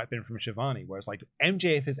Excalibur, it might have been from Shivani, where it's like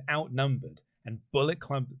MJF is outnumbered and Bullet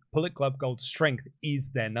Club Gold's strength is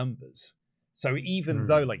their numbers. So even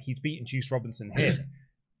though like he's beaten Juice Robinson here,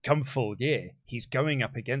 come full year, he's going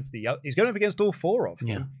up against all 4 of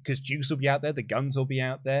them because Juice will be out there, the Guns will be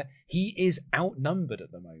out there. He is outnumbered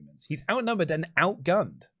at the moment. He's outnumbered and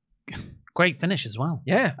outgunned. Great finish as well.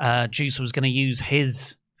 Yeah. Juice was going to use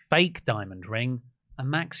his fake diamond ring, and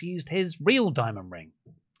Max used his real diamond ring.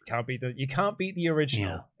 You can't beat the original.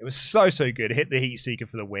 Yeah. It was so good. Hit the Heat Seeker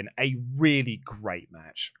for the win. A really great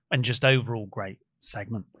match. And just overall great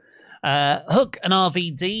segment. Hook and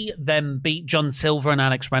RVD then beat John Silver and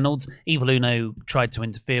Alex Reynolds. Evil Uno tried to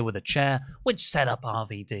interfere with a chair, which set up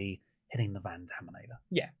RVD hitting the Van Daminator.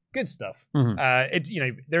 Yeah, good stuff.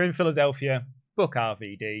 They're in Philadelphia. Book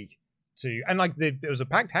RVD it was a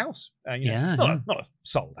packed house. Not a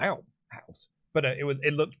sold out house, but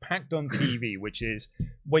it looked packed on TV, which is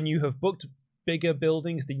when you have booked bigger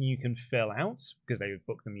buildings than you can fill out because they would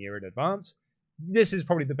book them a year in advance. This is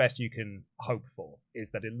probably the best you can hope for, is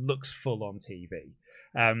that it looks full on TV.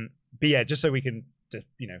 But yeah, just so we can,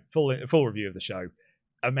 full review of the show,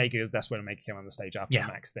 Omega, that's when Omega came on the stage after the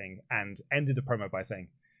Max thing and ended the promo by saying,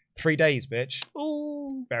 3 days, bitch.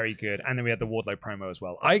 Ooh. Very good. And then we had the Wardlow promo as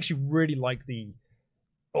well. I actually really liked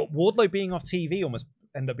Wardlow being off TV almost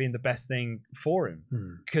ended up being the best thing for him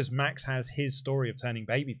because Max has his story of turning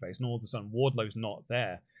babyface and all of a sudden Wardlow's not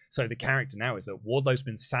there. So the character now is that Wardlow's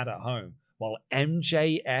been sat at home while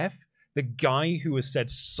MJF, the guy who has said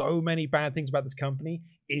so many bad things about this company,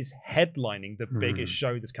 is headlining the biggest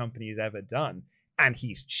show this company has ever done. And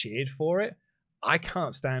he's cheered for it. I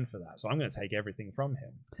can't stand for that. So I'm going to take everything from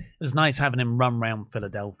him. It was nice having him run around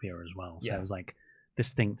Philadelphia as well. So it was like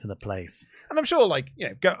distinct to the place. And I'm sure,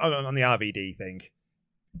 go on the RVD thing,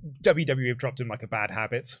 WWE have dropped him like a bad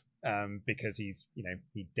habit because he's,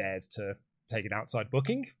 he dared to taking outside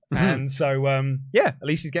booking. And so, at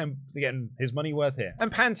least he's getting his money worth here.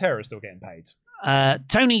 And Pantera is still getting paid.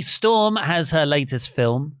 Toni Storm has her latest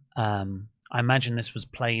film. I imagine this was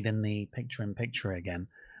played in the picture-in-picture again.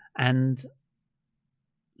 And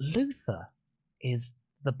Luther is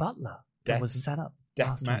the butler that was set up.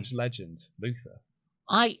 Deathmatch legend, Luther.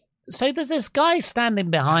 So there's this guy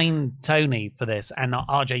standing behind Tony for this, and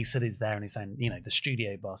RJ City's there, and he's saying, the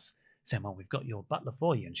studio boss saying, well, we've got your butler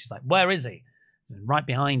for you. And she's like, where is he? He's right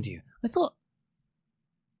behind you. I thought,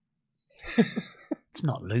 it's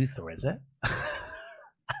not Luther, is it?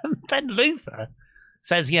 And then Luther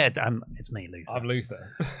says, yeah, it's me, Luther. I'm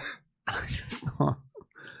Luther. I just thought,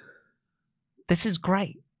 this is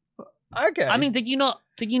great. Okay. I mean, did you not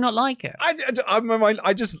like it? I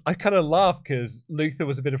kind of laughed because Luther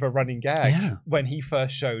was a bit of a running gag when he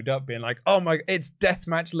first showed up, being like, "Oh my, it's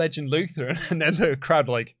deathmatch legend Luther," and then the crowd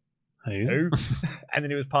were like, "Who?" And then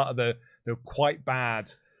he was part of the quite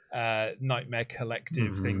bad Nightmare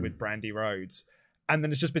Collective thing with Brandy Rhodes, and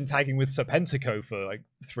then it's just been tagging with Serpentico for like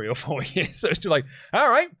 3 or 4 years. So it's just like, all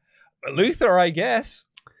right, Luther, I guess.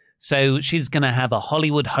 So she's gonna have a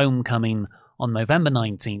Hollywood homecoming on November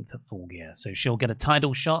 19th at Full Gear. So she'll get a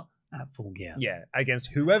title shot at Full Gear. Yeah,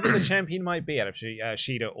 against whoever the champion might be out of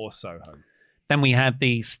Shida or Soho. Then we have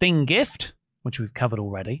the Sting gift, which we've covered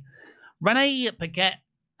already. Renee Paquette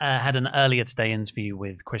had an earlier today interview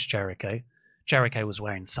with Chris Jericho. Jericho was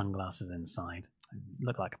wearing sunglasses inside. He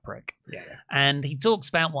looked like a prick. Yeah. And he talks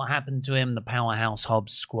about what happened to him, the Powerhouse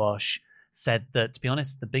Hobbs squash. Said that, to be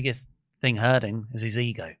honest, the biggest thing hurting is his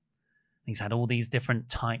ego. He's had all these different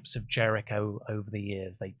types of Jericho over the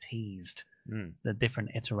years. They teased the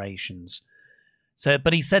different iterations. So,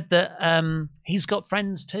 but he said that he's got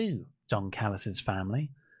friends too, Don Callis's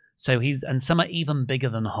family. So and some are even bigger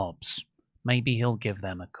than Hobbs. Maybe he'll give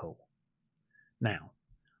them a call. Now,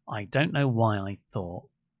 I don't know why I thought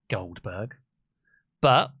Goldberg,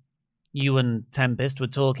 but you and Tempest were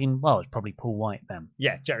talking, well, it's probably Paul White then.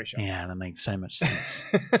 Yeah, Jerry Shaw. Yeah, that makes so much sense.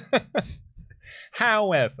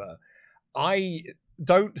 However, I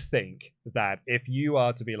don't think that if you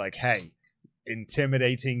are to be like, hey,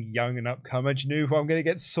 intimidating young and upcomer, do you know who I'm going to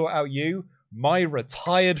get sort out you? My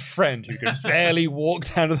retired friend who can barely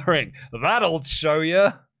walk down to the ring. That'll show you.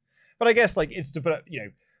 But I guess it's to put,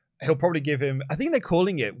 he'll probably give him, I think they're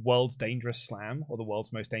calling it World's Dangerous Slam or the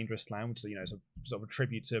World's Most Dangerous Slam, which is sort of a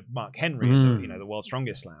tribute to Mark Henry, the World's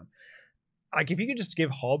Strongest Slam. Like if you could just give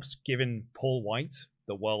Hobbs giving Paul White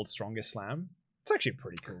the World's Strongest Slam, it's actually a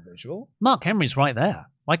pretty cool visual. Mark Henry's right there.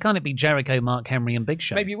 Why can't it be Jericho, Mark Henry, and Big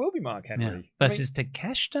Show? Maybe it will be Mark Henry. Yeah. Versus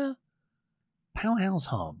Takeshita, Powerhouse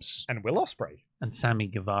Hobbs. And Will Ospreay. And Sammy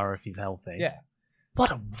Guevara if he's healthy. Yeah. What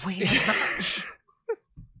a weird match.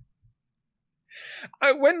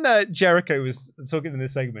 When Jericho was talking in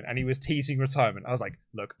this segment and he was teasing retirement, I was like,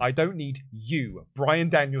 look, I don't need you, Bryan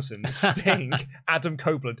Danielson, Sting, Adam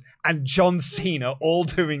Copeland, and John Cena all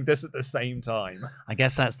doing this at the same time. I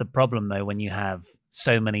guess that's the problem, though, when you have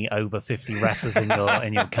so many over 50 wrestlers in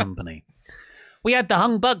your company. We had the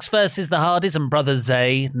Hung Bucks versus the Hardys and Brother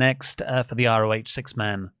Zay next for the ROH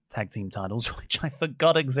 6-man tag team titles, which I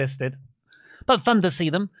forgot existed. But fun to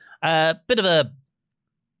see them. Bit of a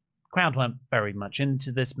crowd weren't very much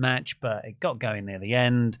into this match, but it got going near the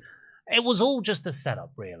end. It was all just a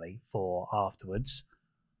setup, really, for afterwards.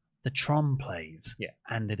 The Tron plays,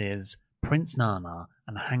 and it is Prince Nana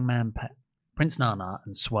and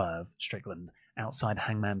Swerve Strickland outside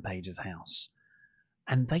Hangman Page's house.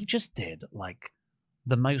 And they just did,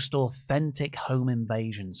 the most authentic home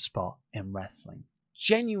invasion spot in wrestling.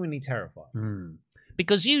 Genuinely terrifying.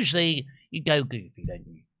 Because usually you go goofy, don't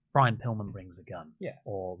you? Brian Pillman brings a gun. Yeah.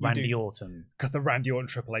 Or Randy Orton. Got the Randy Orton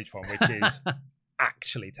Triple H one, which is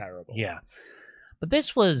actually terrible. Yeah. But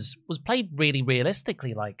this was played really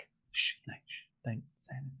realistically, shh, don't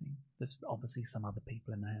say anything. There's obviously some other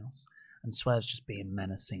people in the house. And Swerve's just being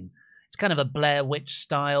menacing. It's kind of a Blair Witch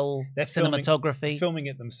style cinematography. Filming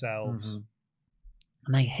it themselves.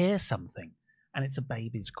 And they hear something, and it's a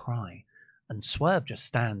baby's cry. And Swerve just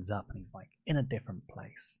stands up, and he's in a different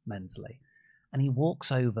place mentally. And he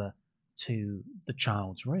walks over to the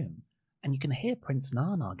child's room. And you can hear Prince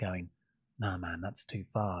Nana going, "No, man, that's too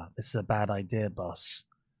far. This is a bad idea, boss."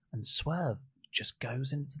 And Swerve just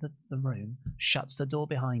goes into the room, shuts the door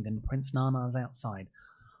behind him. Prince Nana's outside,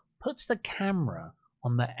 puts the camera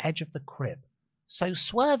on the edge of the crib. So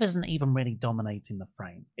Swerve isn't even really dominating the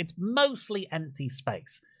frame. It's mostly empty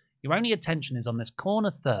space. Your only attention is on this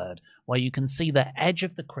corner third where you can see the edge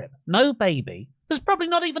of the crib. No baby. There's probably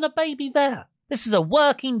not even a baby there. This is a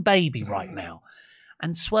working baby right now.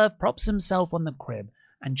 And Swerve props himself on the crib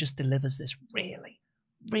and just delivers this really,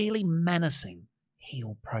 really menacing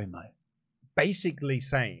heel promo. Basically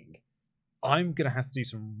saying, I'm going to have to do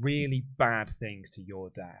some really bad things to your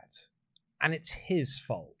dad. And it's his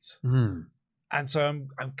fault. And so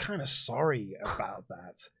I'm kind of sorry about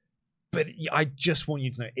that. But I just want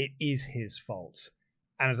you to know it is his fault.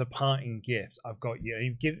 And as a parting gift, I've got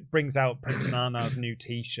you. He brings out Prince Nana's new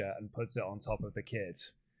t-shirt and puts it on top of the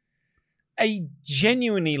kids. A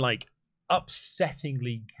genuinely, like,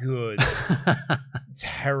 upsettingly good,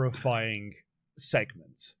 terrifying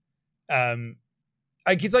segment.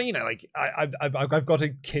 Because, you know, like, I've got a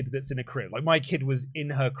kid that's in a crib. Like, my kid was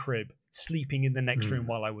in her crib, sleeping in the next room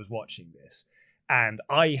while I was watching this. And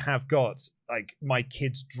I have got, like, my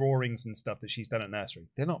kids' drawings and stuff that she's done at nursery.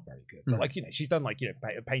 They're not very good. But, like, you know, she's done, like, you know,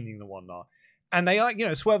 painting and whatnot. And they are, you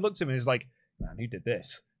know, Swerve looks at me and is like, man, who did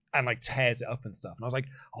this? And, like, tears it up and stuff. And I was like,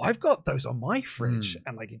 oh, I've got those on my fridge.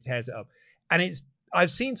 And, like, he tears it up. And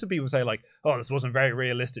I've seen some people say, like, oh, this wasn't very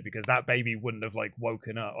realistic because that baby wouldn't have, like,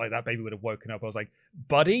 woken up. Like, that baby would have woken up. I was like,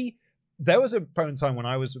 buddy, there was a point in time when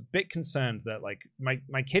I was a bit concerned that, like,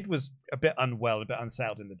 my kid was a bit unwell, a bit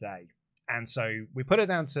unsettled in the day. And so we put her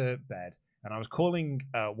down to bed, and I was calling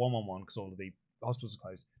 111 because all of the hospitals are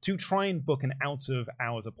closed to try and book an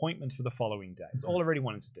out-of-hours appointment for the following day. It's all I really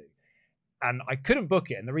wanted to do. And I couldn't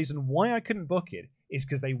book it. And the reason why I couldn't book it is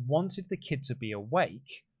because they wanted the kid to be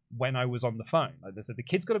awake when I was on the phone. Like they said, the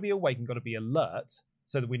kid's got to be awake and got to be alert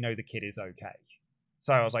so that we know the kid is okay.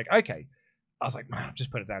 So I was like, okay. I was like, man, I'll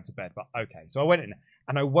just put it down to bed. But okay. So I went in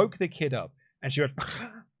and I woke the kid up, and she went...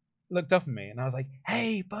 looked up at me, and I was like,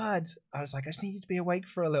 hey, bud. I was like, I just need you to be awake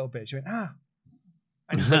for a little bit. She went, ah.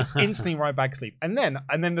 And she went instantly right back to sleep. And then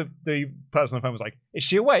the person on the phone was like, is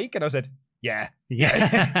she awake? And I said, yeah.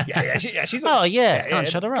 She's oh, yeah. Can't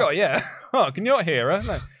shut her up. Oh, yeah. Oh, can you not hear her?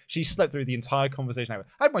 No. She slept through the entire conversation.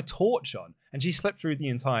 I had my torch on, and she slept through the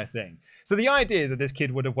entire thing. So the idea that this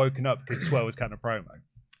kid would have woken up because Swell was kind of promo,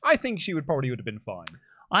 I think she would have been fine.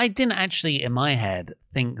 I didn't actually, in my head,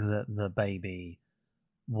 think that the baby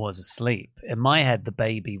was asleep. In my head, the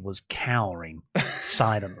baby was cowering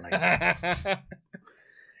silently.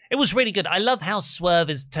 It was really good. I love how Swerve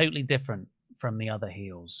is totally different from the other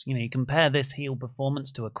heels. You know, you compare this heel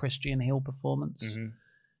performance to a Christian heel performance.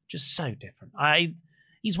 Just so different.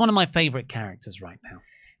 He's one of my favorite characters right now.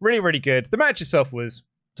 Really, really good. The match itself was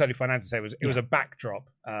totally fine. As I say, it was a backdrop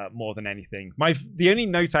more than anything. The only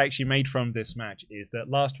note I actually made from this match is that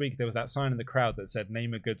last week there was that sign in the crowd that said,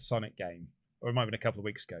 name a good Sonic game. Or it might have been a couple of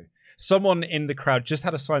weeks ago. Someone in the crowd just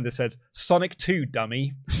had a sign that says, Sonic 2,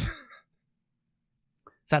 dummy. Is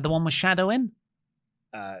that the one with Shadow in?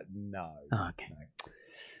 No. Oh, okay.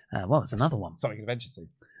 No. Well, there's another one. Sonic Adventure 2.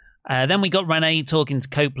 Then we got Renee talking to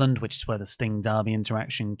Copeland, which is where the Sting Darby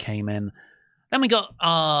interaction came in. Then we got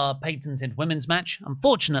our patented women's match.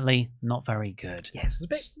 Unfortunately, not very good. Yes,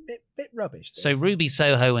 it was a bit rubbish. This. So Ruby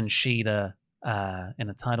Soho and Shida in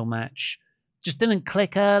a title match. Just didn't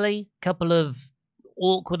click early. Couple of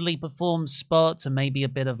awkwardly performed spots and maybe a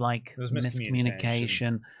bit of like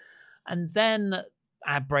miscommunication. And then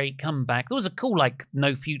ad break, come back. There was a cool like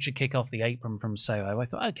no future kick off the apron from Soho. I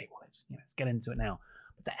thought, okay, well, let's get into it now.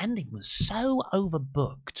 But the ending was so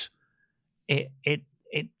overbooked. It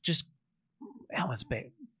just was a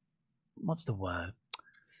bit, what's the word?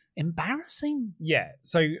 Embarrassing? Yeah.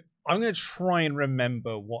 So I'm going to try and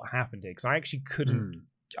remember what happened here because I actually couldn't.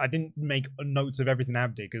 I didn't make notes of everything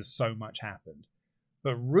happened because so much happened.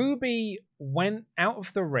 But Ruby went out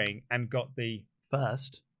of the ring and got the...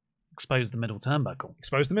 First, exposed the middle turnbuckle.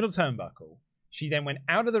 She then went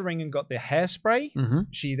out of the ring and got the hairspray.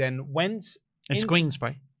 She then went... It's green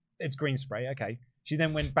spray. It's green spray, okay. She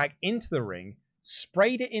then went back into the ring,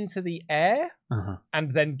 sprayed it into the air,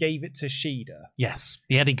 and then gave it to Shida. Yes,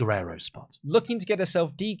 the Eddie Guerrero spot. Looking to get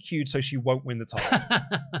herself DQ'd so she won't win the title.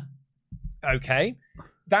 Okay.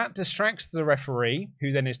 That distracts the referee,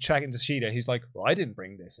 who then is chatting to Shida, who's like, well, I didn't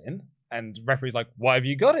bring this in. And the referee's like, why have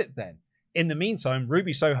you got it then? In the meantime,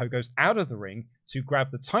 Ruby Soho goes out of the ring to grab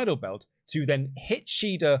the title belt, to then hit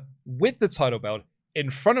Shida with the title belt in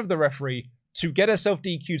front of the referee to get herself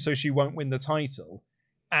DQ'd so she won't win the title.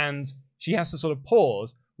 And she has to sort of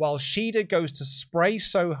pause while Shida goes to spray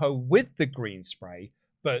Soho with the green spray,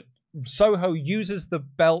 but Soho uses the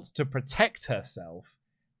belt to protect herself.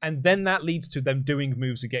 And then that leads to them doing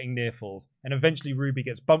moves and getting near falls. And eventually Ruby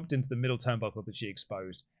gets bumped into the middle turnbuckle that she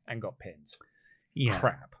exposed and got pinned. Yeah.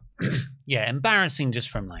 Crap. Yeah, embarrassing just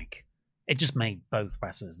from like... It just made both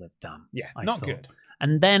wrestlers look dumb. Yeah, I not thought. good.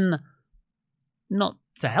 And then, not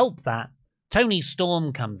to help that, Toni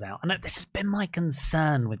Storm comes out. And this has been my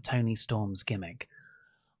concern with Toni Storm's gimmick.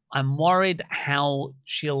 I'm worried how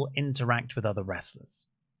she'll interact with other wrestlers.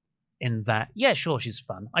 in that, yeah, sure, she's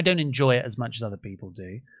fun. I don't enjoy it as much as other people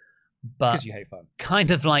do. But because you hate fun. Kind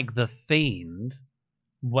of like the Fiend.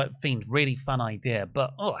 Fiend, really fun idea.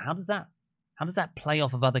 But how does that play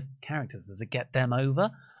off of other characters? Does it get them over?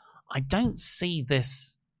 I don't see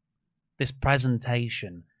this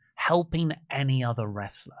presentation helping any other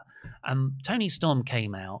wrestler. Toni Storm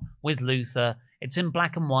came out with Luther. It's in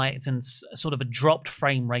black and white. It's in sort of a dropped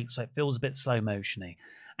frame rate, so it feels a bit slow motiony.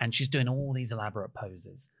 And she's doing all these elaborate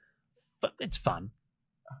poses. But it's fun.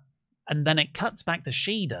 And then it cuts back to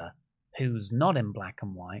Shida, who's not in black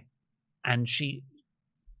and white, and she,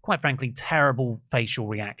 quite frankly, terrible facial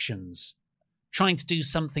reactions, trying to do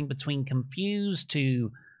something between confused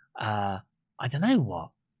to I don't know what,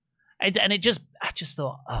 and I just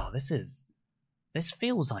thought, this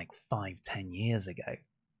feels like 5-10 years ago.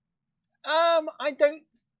 I don't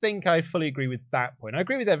think I fully agree with that point. I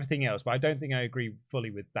agree with everything else, but I don't think I agree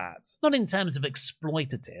fully with that. Not in terms of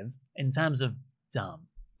exploitative, in terms of dumb.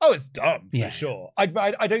 Oh, it's dumb for sure. I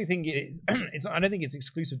don't think it's I don't think it's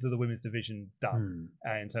exclusive to the women's division dumb.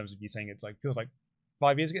 In terms of you saying it's like feels like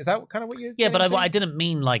 5 years ago. Is that kind of what you're? Yeah, but I didn't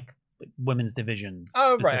mean like women's division.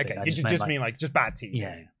 Oh, specific. Right, okay. You just mean like just bad TV.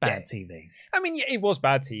 Yeah, bad TV. I mean, yeah, it was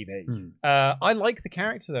bad TV. I like the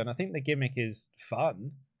character though, and I think the gimmick is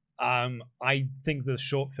fun. I think the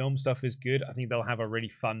short film stuff is good. I think they'll have a really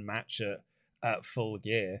fun match at Full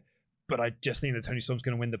Gear. But I just think that Toni Storm's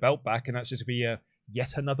going to win the belt back, and that's just going to be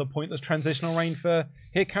yet another pointless transitional reign for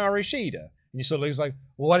Hikaru Shida. And you sort of lose like,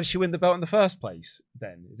 well, why did she win the belt in the first place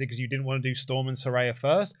then? Is it because you didn't want to do Storm and Saraya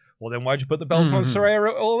first? Well, then why'd you put the belts on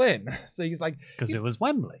Saraya all in? So he's like... Because it was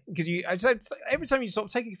Wembley. Because every time you sort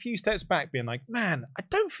of take a few steps back, being like, man, I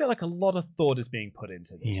don't feel like a lot of thought is being put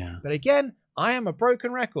into this. Yeah. But again, I am a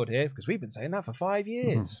broken record here, because we've been saying that for 5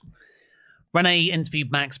 years. Renee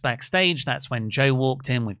interviewed Max backstage. That's when Joe walked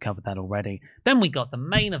in. We've covered that already. Then we got the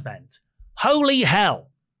main event. Holy hell.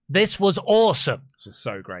 This was awesome. This was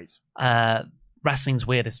so great. Wrestling's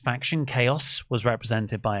weirdest faction, Chaos, was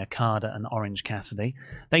represented by Okada and Orange Cassidy.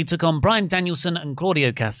 They took on Bryan Danielson and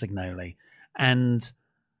Claudio Castagnoli. And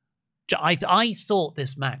I thought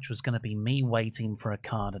this match was going to be me waiting for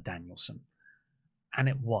Okada Danielson. And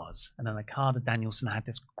it was. And then Okada Danielson had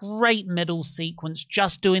this great middle sequence,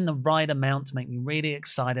 just doing the right amount to make me really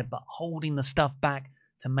excited, but holding the stuff back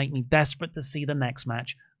to make me desperate to see the next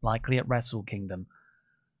match, likely at Wrestle Kingdom.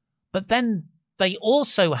 But then they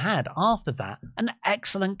also had, after that, an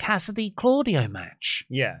excellent Cassidy-Claudio match.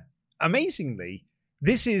 Yeah. Amazingly,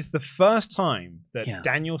 this is the first time that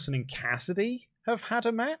Danielson and Cassidy have had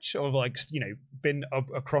a match, or like, been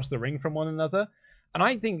across the ring from one another. And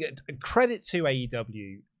I think credit to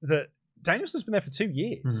AEW that Danielson's been there for 2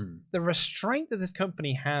 years. The restraint that this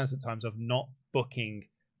company has at times of not booking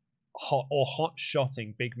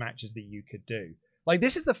hot-shotting big matches that you could do. Like,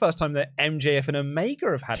 this is the first time that MJF and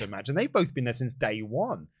Omega have had a match, and they've both been there since day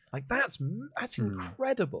one. Like, that's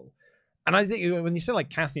incredible. And I think when you say,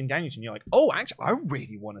 like, Cassidy and Danielson, you're like, oh, actually, I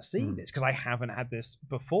really want to see this, because I haven't had this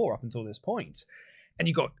before up until this point. And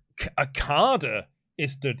you got Okada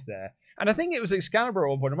is stood there. And I think it was Excalibur at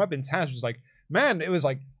one point, it might have been Taz, was like, man, it was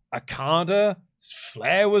like Okada,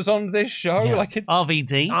 Flair was on this show. Yeah. Like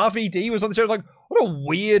RVD was on the show. Like, what a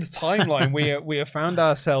weird timeline we have found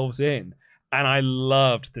ourselves in. And I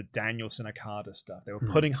loved the Danielson Okada stuff. They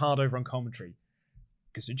were putting hard over on commentary.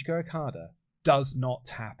 Kazuchika Okada does not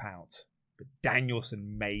tap out, but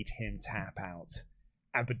Danielson made him tap out.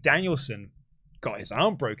 But Danielson got his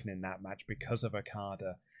arm broken in that match because of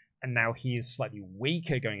Okada. And now he is slightly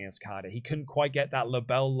weaker going against Okada. He couldn't quite get that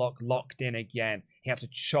label lock locked in again. He had to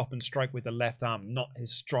chop and strike with the left arm, not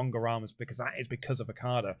his stronger arms, because that is because of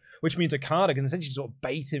Okada. Which means Okada can essentially sort of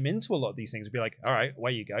bait him into a lot of these things and be like, all right,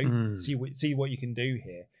 away you go. See what you can do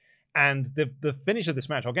here. And the finish of this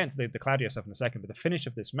match, I'll get into the Claudio stuff in a second, but the finish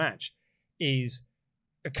of this match is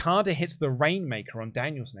Okada hits the Rainmaker on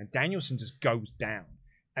Danielson, and Danielson just goes down.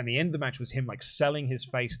 And the end of the match was him like selling his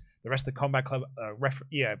face. The rest of the Combat Club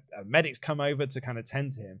medics come over to kind of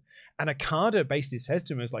tend to him. And Okada basically says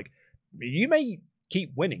to him, is like, you may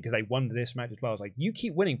keep winning, because they won this match as well. It's like, you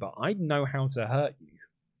keep winning, but I know how to hurt you.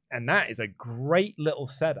 And that is a great little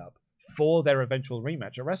setup for their eventual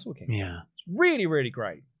rematch at Wrestle Kingdom. Yeah. It's really, really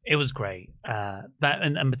great. It was great.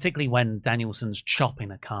 And particularly when Danielson's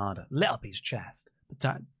chopping Okada, lit up his chest.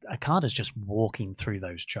 But Okada's just walking through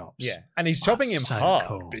those chops. Yeah, and he's chopping him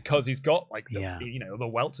hard because he's got like the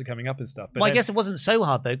welts are coming up and stuff. But I guess it wasn't so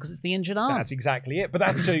hard though, because it's the injured arm. That's exactly it. But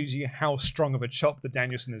that shows you how strong of a chop that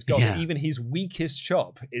Danielson has got. Yeah. Even his weakest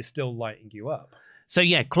chop is still lighting you up. So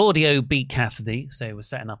yeah, Claudio beat Cassidy, so we're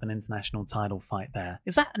setting up an international title fight there.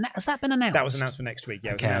 Has that been announced? That was announced for next week.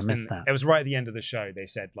 Yeah, okay, I missed that. It was right at the end of the show. They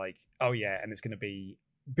said like, oh yeah, and it's going to be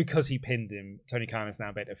because he pinned him. Tony Khan has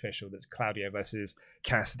now made it official. That's Claudio versus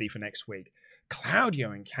Cassidy for next week.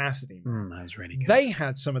 Claudio and Cassidy, man, that was really good. They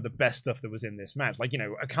had some of the best stuff that was in this match. Like,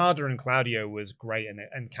 Okada and Claudio was great,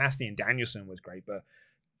 and Cassidy and Danielson was great, but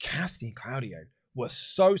Cassidy and Claudio were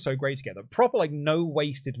so great together. Proper like no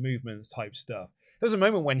wasted movements type stuff. There was a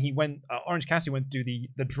moment when he went, Orange Cassidy went to do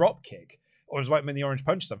the drop kick, or it was like when the Orange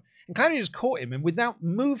punched him, and Claudio just caught him, and without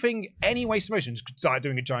moving any wasted motion, just started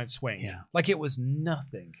doing a giant swing. Yeah. Like it was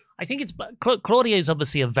nothing. I think Claudio's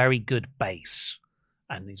obviously a very good base,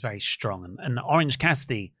 and he's very strong, and Orange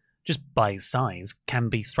Cassidy, just by his size, can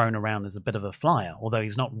be thrown around as a bit of a flyer, although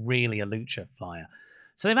he's not really a lucha flyer.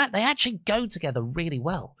 So they actually go together really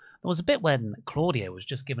well. There was a bit when Claudio was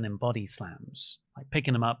just giving him body slams, like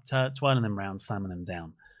picking him up, twirling him around, slamming him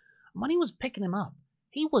down. And when he was picking him up,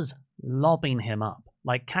 he was lobbing him up.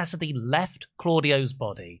 Like Cassidy left Claudio's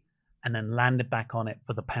body and then landed back on it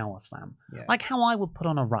for the power slam. Yeah. Like how I would put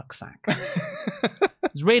on a rucksack.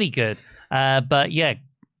 It's really good. But yeah,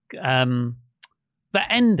 the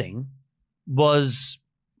ending was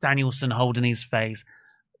Danielson holding his face.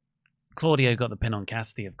 Claudio got the pin on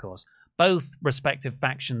Cassidy, of course. Both respective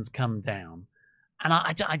factions come down. And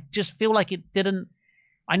I just feel like it didn't...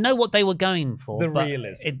 I know what they were going for, but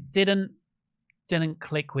realism. It didn't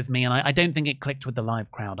click with me, and I don't think it clicked with the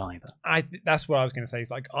live crowd either. That's what I was going to say.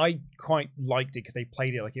 It's like I quite liked it because they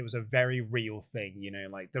played it like it was a very real thing,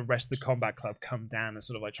 like the rest of the Combat Club come down and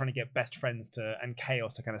sort of like trying to get Best Friends and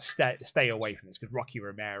Chaos to kind of stay away from this, because Rocky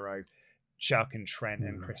Romero, Chuck and Trent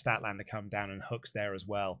and Chris Statlander come down, and Hook's there as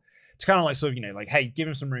well. It's kind of like sort of, like, hey, give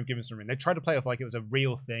him some room. They tried to play off like it was a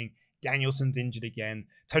real thing. Danielson's injured again.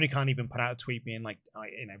 Tony Khan even put out a tweet being like,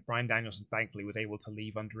 Bryan Danielson thankfully was able to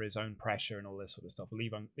leave under his own pressure and all this sort of stuff,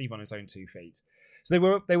 leave on his own 2 feet.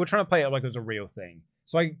 So they were trying to play it like it was a real thing.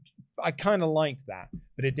 So I kind of liked that,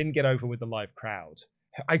 but it didn't get over with the live crowd.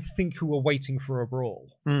 I think who were waiting for a brawl.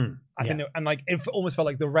 I think, and like it almost felt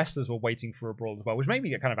like the wrestlers were waiting for a brawl as well, which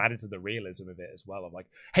maybe kind of added to the realism of it as well. Of like,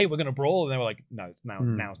 hey, we're going to brawl, and they were like, no,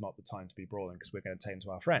 now's not the time to be brawling because we're going to take him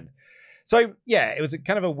to our friend. So yeah, it was a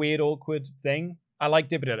kind of a weird, awkward thing. I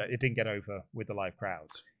liked it, but it didn't get over with the live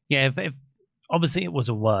crowds. Yeah, if obviously it was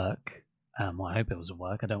a work. Well, I hope it was a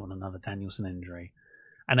work. I don't want another Danielson injury.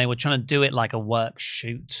 And they were trying to do it like a work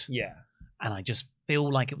shoot. Yeah. And I just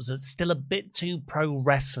feel like it was still a bit too pro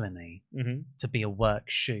wrestling-y to be a work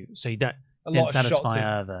shoot. So you didn't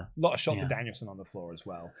satisfy either. A lot of shots of Danielson on the floor as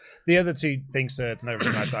well. The other two things to know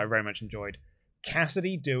from the match that I very much enjoyed: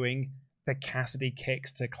 Cassidy doing the Cassidy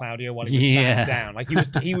kicks to Claudio while he was sat down. Like he was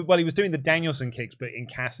doing the Danielson kicks, but in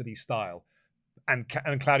Cassidy style. And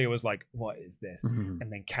Claudio was like, what is this?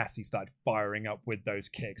 And then Cassidy started firing up with those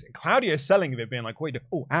kicks. And Claudio selling of it, being like, wait,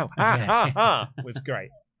 oh, ow, was great.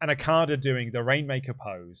 And Okada doing the Rainmaker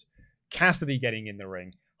pose, Cassidy getting in the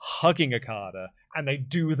ring, hugging Okada, and they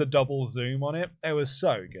do the double zoom on it. It was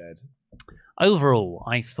so good. Overall,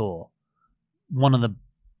 I thought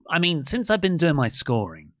since I've been doing my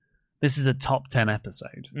scoring, this is a top 10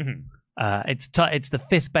 episode. It's the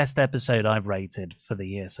 5th best episode I've rated for the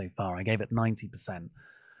year so far. I gave it 90%.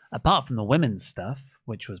 Apart from the women's stuff,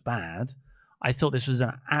 which was bad, I thought this was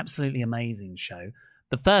an absolutely amazing show.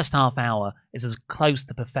 The first half hour is as close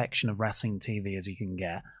to perfection of wrestling TV as you can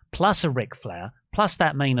get, plus a Ric Flair, plus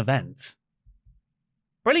that main event.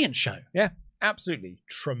 Brilliant show. Yeah, absolutely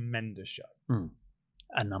tremendous show.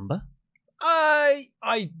 A number? I'm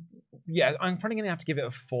probably going to have to give it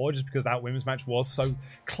a 4 just because that women's match was so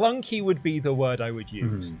clunky would be the word I would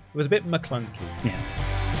use. It was a bit McClunky. Yeah.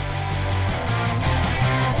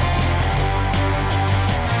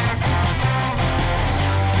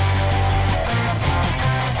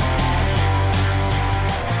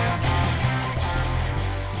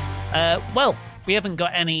 Well, we haven't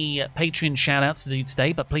got any Patreon shout-outs to do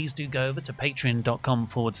today, but please do go over to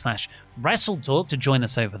patreon.com/WrestleTalk to join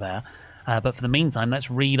us over there. But for the meantime, let's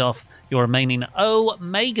read off your remaining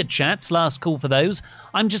Omega chats. Last call for those.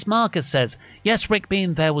 I'm Just Marcus says, yes, Rick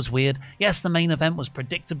being there was weird. Yes, the main event was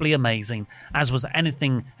predictably amazing, as was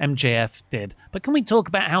anything MJF did. But can we talk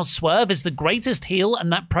about how Swerve is the greatest heel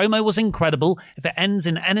and that promo was incredible? If it ends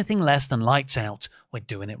in anything less than lights out, we're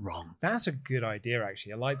doing it wrong. That's a good idea,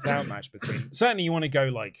 actually. A lights out match between... Certainly you want to go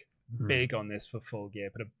like... big on this for Full Gear,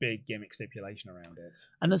 put a big gimmick stipulation around it.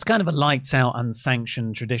 And there's kind of a lights out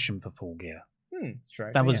unsanctioned tradition for Full Gear. That's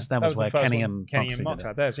right. That was where Kenny and Mox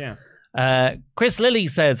had theirs, yeah. Chris Lilly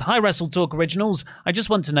says, "Hi, Wrestle Talk Originals. I just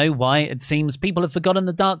want to know why it seems people have forgotten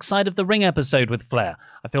the Dark Side of the Ring episode with Flair.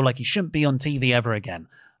 I feel like he shouldn't be on TV ever again."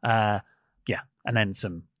 And then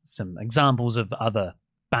some examples of other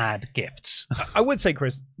bad gifts. I would say,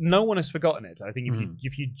 Chris, no one has forgotten it. I think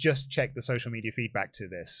if you just check the social media feedback to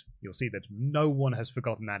this, you'll see that no one has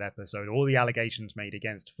forgotten that episode. All the allegations made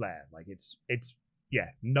against Flair, like it's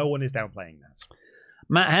no one is downplaying that.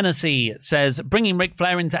 Matt Hennessy says, "Bringing Ric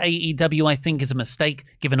Flair into AEW, I think, is a mistake,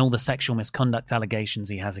 given all the sexual misconduct allegations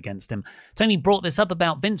he has against him. Tony brought this up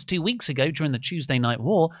about Vince 2 weeks ago during the Tuesday Night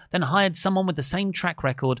War, then hired someone with the same track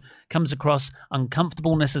record. Comes across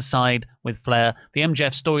uncomfortableness aside with Flair. The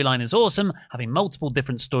MJF storyline is awesome, having multiple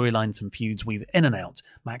different storylines and feuds weave in and out.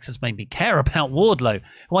 Max has made me care about Wardlow,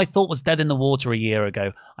 who I thought was dead in the water a year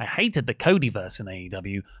ago. I hated the Codyverse in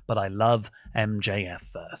AEW, but I love MJF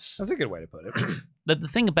verse." That's a good way to put it. The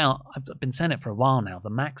thing about, I've been saying it for a while now, the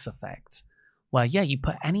Max effect, where, you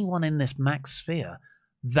put anyone in this Max sphere,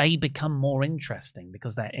 they become more interesting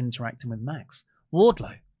because they're interacting with Max.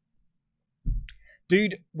 Wardlow.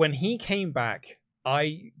 Dude, when he came back,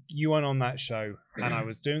 you went on that show, and I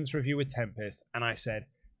was doing this review with Tempest, and I said,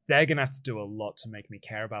 they're going to have to do a lot to make me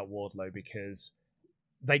care about Wardlow because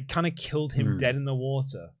they kind of killed him dead in the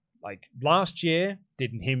water. Like, last year,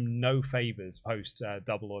 did him no favors post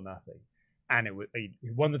Double or Nothing. And he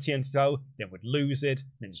won the TNT title, then would lose it,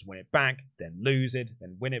 then just win it back, then lose it,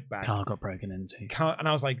 then win it back. Car got broken into. And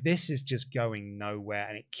I was like, this is just going nowhere,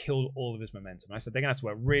 and it killed all of his momentum. And I said, they're going to have to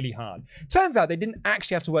work really hard. Turns out they didn't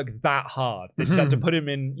actually have to work that hard. They just had to put him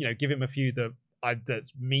in, give him a feud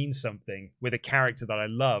that means something with a character that I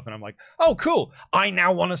love. And I'm like, oh, cool. I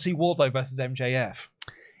now want to see Wardlow versus MJF.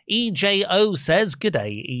 EJO says, "Good day,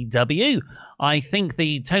 EW. I think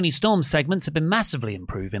the Tony Storm segments have been massively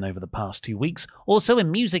improving over the past 2 weeks. Also,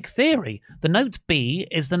 in music theory, the note B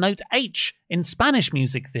is the note H in Spanish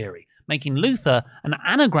music theory, making Luther an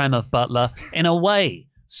anagram of Butler in a way,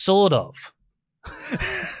 sort of."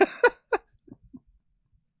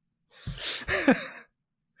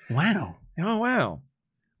 Wow. Oh, wow.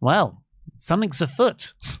 Well, something's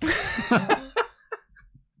afoot.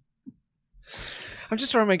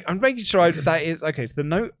 I'm making sure that is okay. So the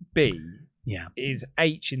note B, yeah, is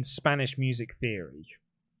H in Spanish music theory.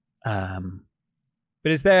 But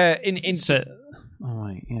is there in? So, all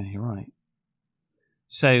right, yeah, you're right.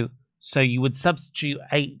 So you would substitute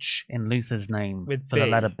H in Luther's name for the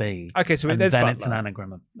letter B. Okay, so and there's then Butler. It's an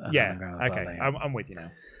anagram of Okay, Butler, yeah. I'm with you now.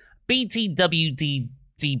 BTWDB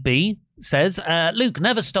says, "Luke,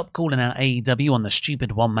 never stop calling out AEW on the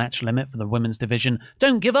stupid one-match limit for the women's division.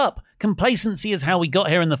 Don't give up. Complacency is how we got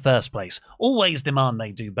here in the first place. Always demand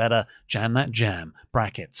they do better. Jam that jam.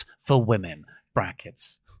 Brackets. For women.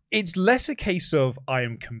 Brackets." It's less a case of I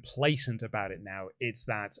am complacent about it now. It's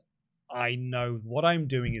that I know what I'm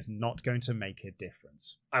doing is not going to make a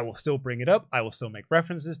difference. I will still bring it up. I will still make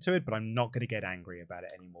references to it, but I'm not going to get angry about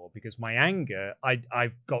it anymore because my anger, I've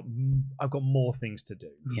got more things to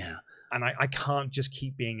do. Yeah. And I can't just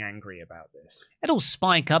keep being angry about this. It'll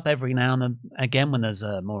spike up every now and again when there's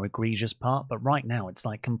a more egregious part, but right now it's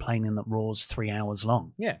like complaining that Raw's 3 hours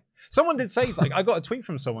long. Yeah. Someone did say, like, I got a tweet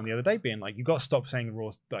from someone the other day being like, you've got to stop saying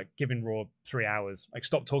Raw, like, giving Raw 3 hours. Like,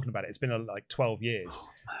 stop talking about it. It's been, like, 12 years. Oh,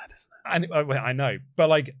 it's mad, isn't it? And I know. But,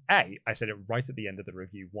 like, A, I said it right at the end of the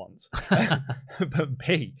review once. But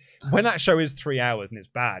B, when that show is 3 hours and it's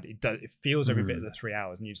bad, it feels every bit of the 3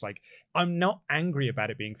 hours. And you're just like, I'm not angry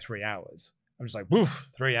about it being 3 hours. I'm just like, woof,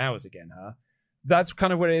 3 hours again, huh? That's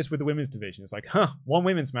kind of what it is with the women's division. It's like, one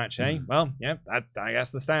women's match, eh? Well, yeah, I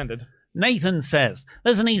guess the standard. Nathan says,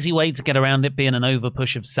 "There's an easy way to get around it being an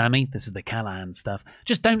overpush of Sammy." This is the Callahan stuff.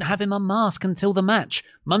 "Just don't have him unmask until the match.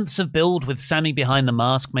 Months of build with Sammy behind the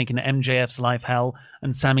mask, making MJF's life hell.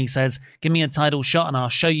 And Sammy says, 'Give me a title shot and I'll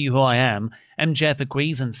show you who I am.' MJF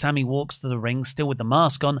agrees and Sammy walks to the ring still with the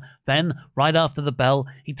mask on. Then, right after the bell,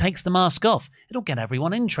 he takes the mask off. It'll get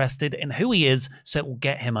everyone interested in who he is, so it will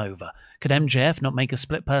get him over. Could MJF not make a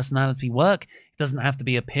split personality work? It doesn't have to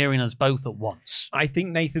be appearing as both at once." I think,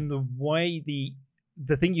 Nathan,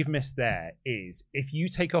 the thing you've missed there is if you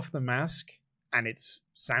take off the mask and it's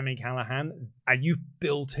Sammy Callahan and you've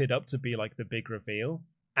built it up to be like the big reveal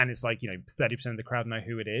and it's like, 30% of the crowd know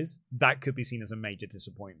who it is, that could be seen as a major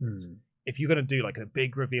disappointment. If you're going to do like a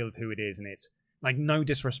big reveal of who it is and it's like no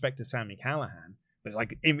disrespect to Sammy Callahan, but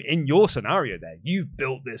like in your scenario there, you've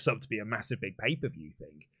built this up to be a massive big pay-per-view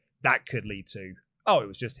thing. That could lead to, it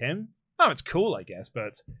was just him? Oh, it's cool, I guess,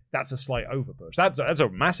 but that's a slight overpush. That's a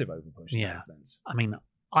massive overpush in that sense. I mean,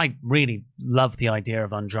 I really love the idea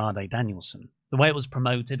of Andrade Danielson The way it was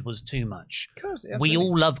promoted was too much. Of course, we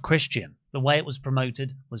all love Christian. The way it was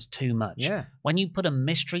promoted was too much. Yeah. When you put a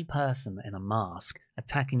mystery person in a mask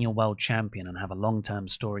attacking your world champion and have a long-term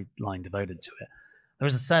storyline devoted to it, there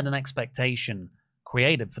is a certain expectation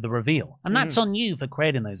created for the reveal. And that's on you for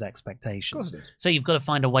creating those expectations. Of course it is. So you've got to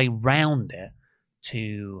find a way round it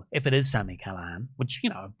to, if it is Sami Callihan, which,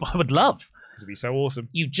 I would love. It'd be so awesome.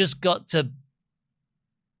 You've just got to,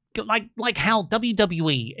 like how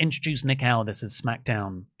WWE introduced Nick Aldis as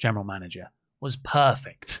SmackDown general manager was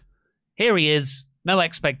perfect. Here he is, no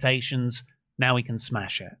expectations, now he can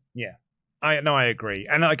smash it. Yeah, I agree.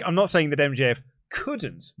 And I'm not saying that MJF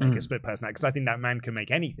couldn't make a split personality, because I think that man can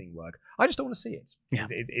make anything work. I just don't want to see it. Yeah.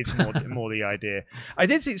 It's more the idea. I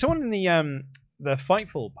did see someone in the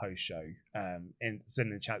Fightful post show in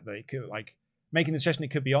the chat that it could, making the suggestion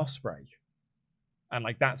it could be Ospreay, and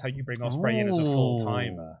that's how you bring Ospreay in as a full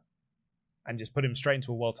timer, and just put him straight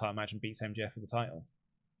into a world title match and beats MJF for the title.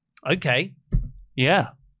 Okay, yeah,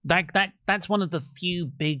 that's one of the few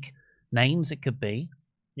big names it could be.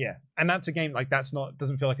 Yeah, and that's a game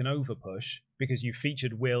doesn't feel like an over push, because you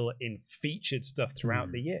featured Will in featured stuff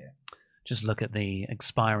throughout the year. Just look at the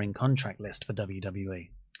expiring contract list for WWE.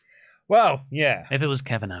 Well, yeah. If it was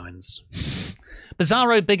Kevin Owens.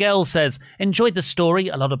 Bizarro Big L says, enjoyed the story,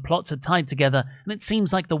 a lot of plots are tied together, and it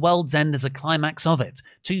seems like the world's end is a climax of it.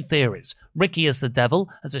 2 theories. Ricky as the devil,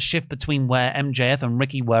 as a shift between where MJF and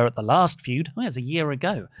Ricky were at the last feud. It was a year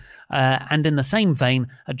ago. And in the same vein,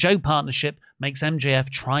 a Joe partnership makes MJF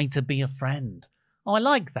try to be a friend. Oh, I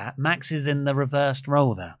like that. Max is in the reversed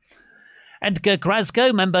role there. Edgar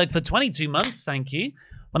Grasco, Memberg for 22 months, thank you.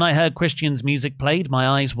 When I heard Christian's music played, my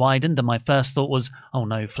eyes widened, and my first thought was, oh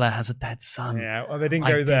no, Flair has a dead son. Yeah, well, they didn't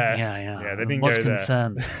go there. Yeah, they didn't go there. I was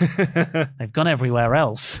concerned. They've gone everywhere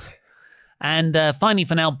else. And finally,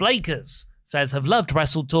 for now, Blakers says, have loved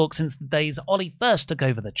Wrestle Talk since the days Ollie first took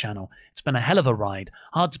over the channel. It's been a hell of a ride.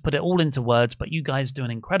 Hard to put it all into words, but you guys do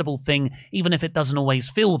an incredible thing, even if it doesn't always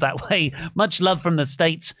feel that way. Much love from the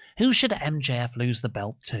States. Who should MJF lose the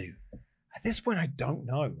belt to? At this point, I don't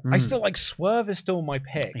know. I still Swerve is still my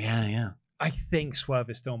pick. Yeah. I think Swerve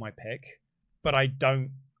is still my pick, but I don't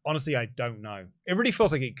know. It really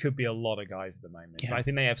feels like it could be a lot of guys at the moment. Yeah. So I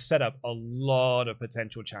think they have set up a lot of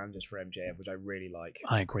potential challenges for MJF, which I really like.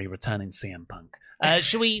 I agree, returning CM Punk.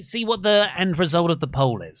 Shall we see what the end result of the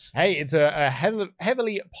poll is? Hey, it's a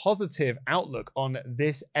heavily positive outlook on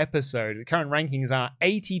this episode. The current rankings are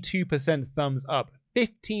 82% thumbs up,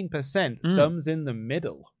 15% thumbs in the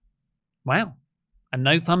middle. Wow. And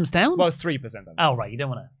no thumbs down? Well, it's 3% thumbs down. Oh, right. You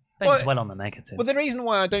don't want to dwell on the negatives. Well, the reason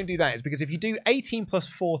why I don't do that is because if you do 18 plus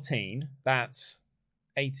 14, that's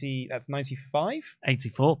 80. That's 95.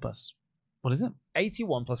 84 plus. What is it?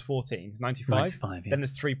 81 plus 14 is 95. 95. Yeah. Then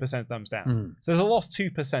there's 3% thumbs down. So there's a lost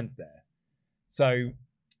 2% there. So,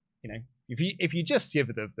 if you just give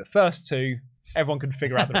the first two, everyone can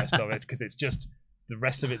figure out the rest of it, because it's just the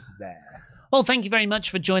rest of it's there. Well, thank you very much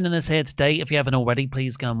for joining us here today. If you haven't already,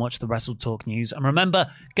 please go and watch the Wrestle Talk News. And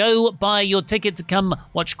remember, go buy your ticket to come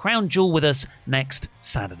watch Crown Jewel with us next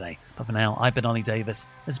Saturday. But for now, I've been Ollie Davis.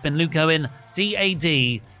 This has been Luke Owen,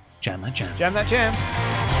 DAD. Jam that jam. Jam that jam.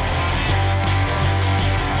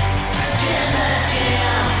 Jam that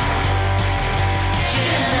jam.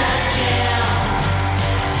 Jam that jam.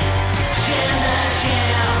 Jam that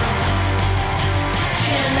jam.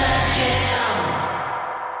 Jam that jam.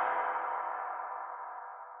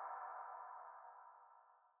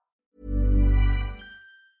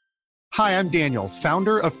 Hi, I'm Daniel,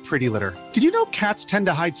 founder of Pretty Litter. Did you know cats tend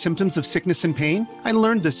to hide symptoms of sickness and pain? I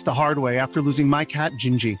learned this the hard way after losing my cat,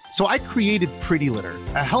 Gingy. So I created Pretty Litter,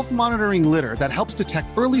 a health monitoring litter that helps detect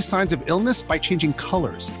early signs of illness by changing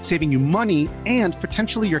colors, saving you money and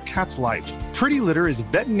potentially your cat's life. Pretty Litter is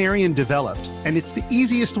veterinarian developed, and it's the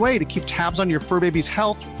easiest way to keep tabs on your fur baby's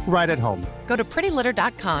health right at home. Go to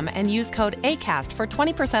prettylitter.com and use code ACAST for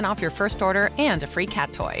 20% off your first order and a free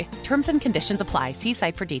cat toy. Terms and conditions apply. See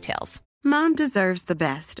site for details. Mom deserves the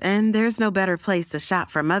best, and there's no better place to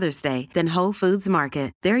shop for Mother's Day than Whole Foods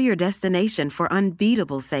Market. They're your destination for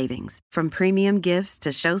unbeatable savings, from premium gifts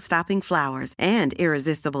to show-stopping flowers and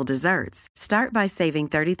irresistible desserts. Start by saving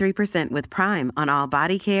 33% with Prime on all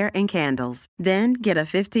body care and candles. Then get a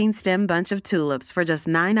 15-stem bunch of tulips for just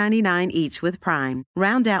 $9.99 each with Prime.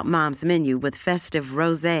 Round out Mom's menu with festive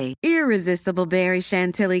rosé, irresistible berry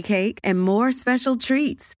chantilly cake, and more special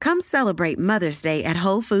treats. Come celebrate Mother's Day at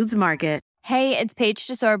Whole Foods Market. Hey, it's Paige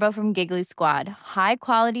DeSorbo from Giggly Squad. High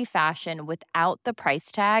quality fashion without the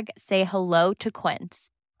price tag. Say hello to Quince.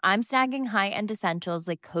 I'm snagging high-end essentials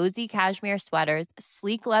like cozy cashmere sweaters,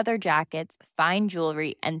 sleek leather jackets, fine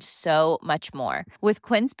jewelry, and so much more. With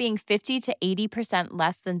Quince being 50 to 80%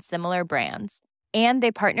 less than similar brands. And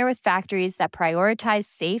they partner with factories that prioritize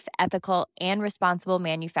safe, ethical, and responsible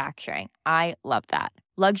manufacturing. I love that.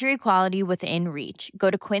 Luxury quality within reach. Go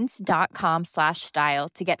to quince.com/style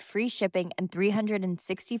to get free shipping and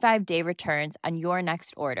 365-day returns on your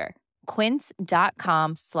next order.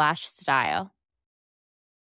 Quince.com/style.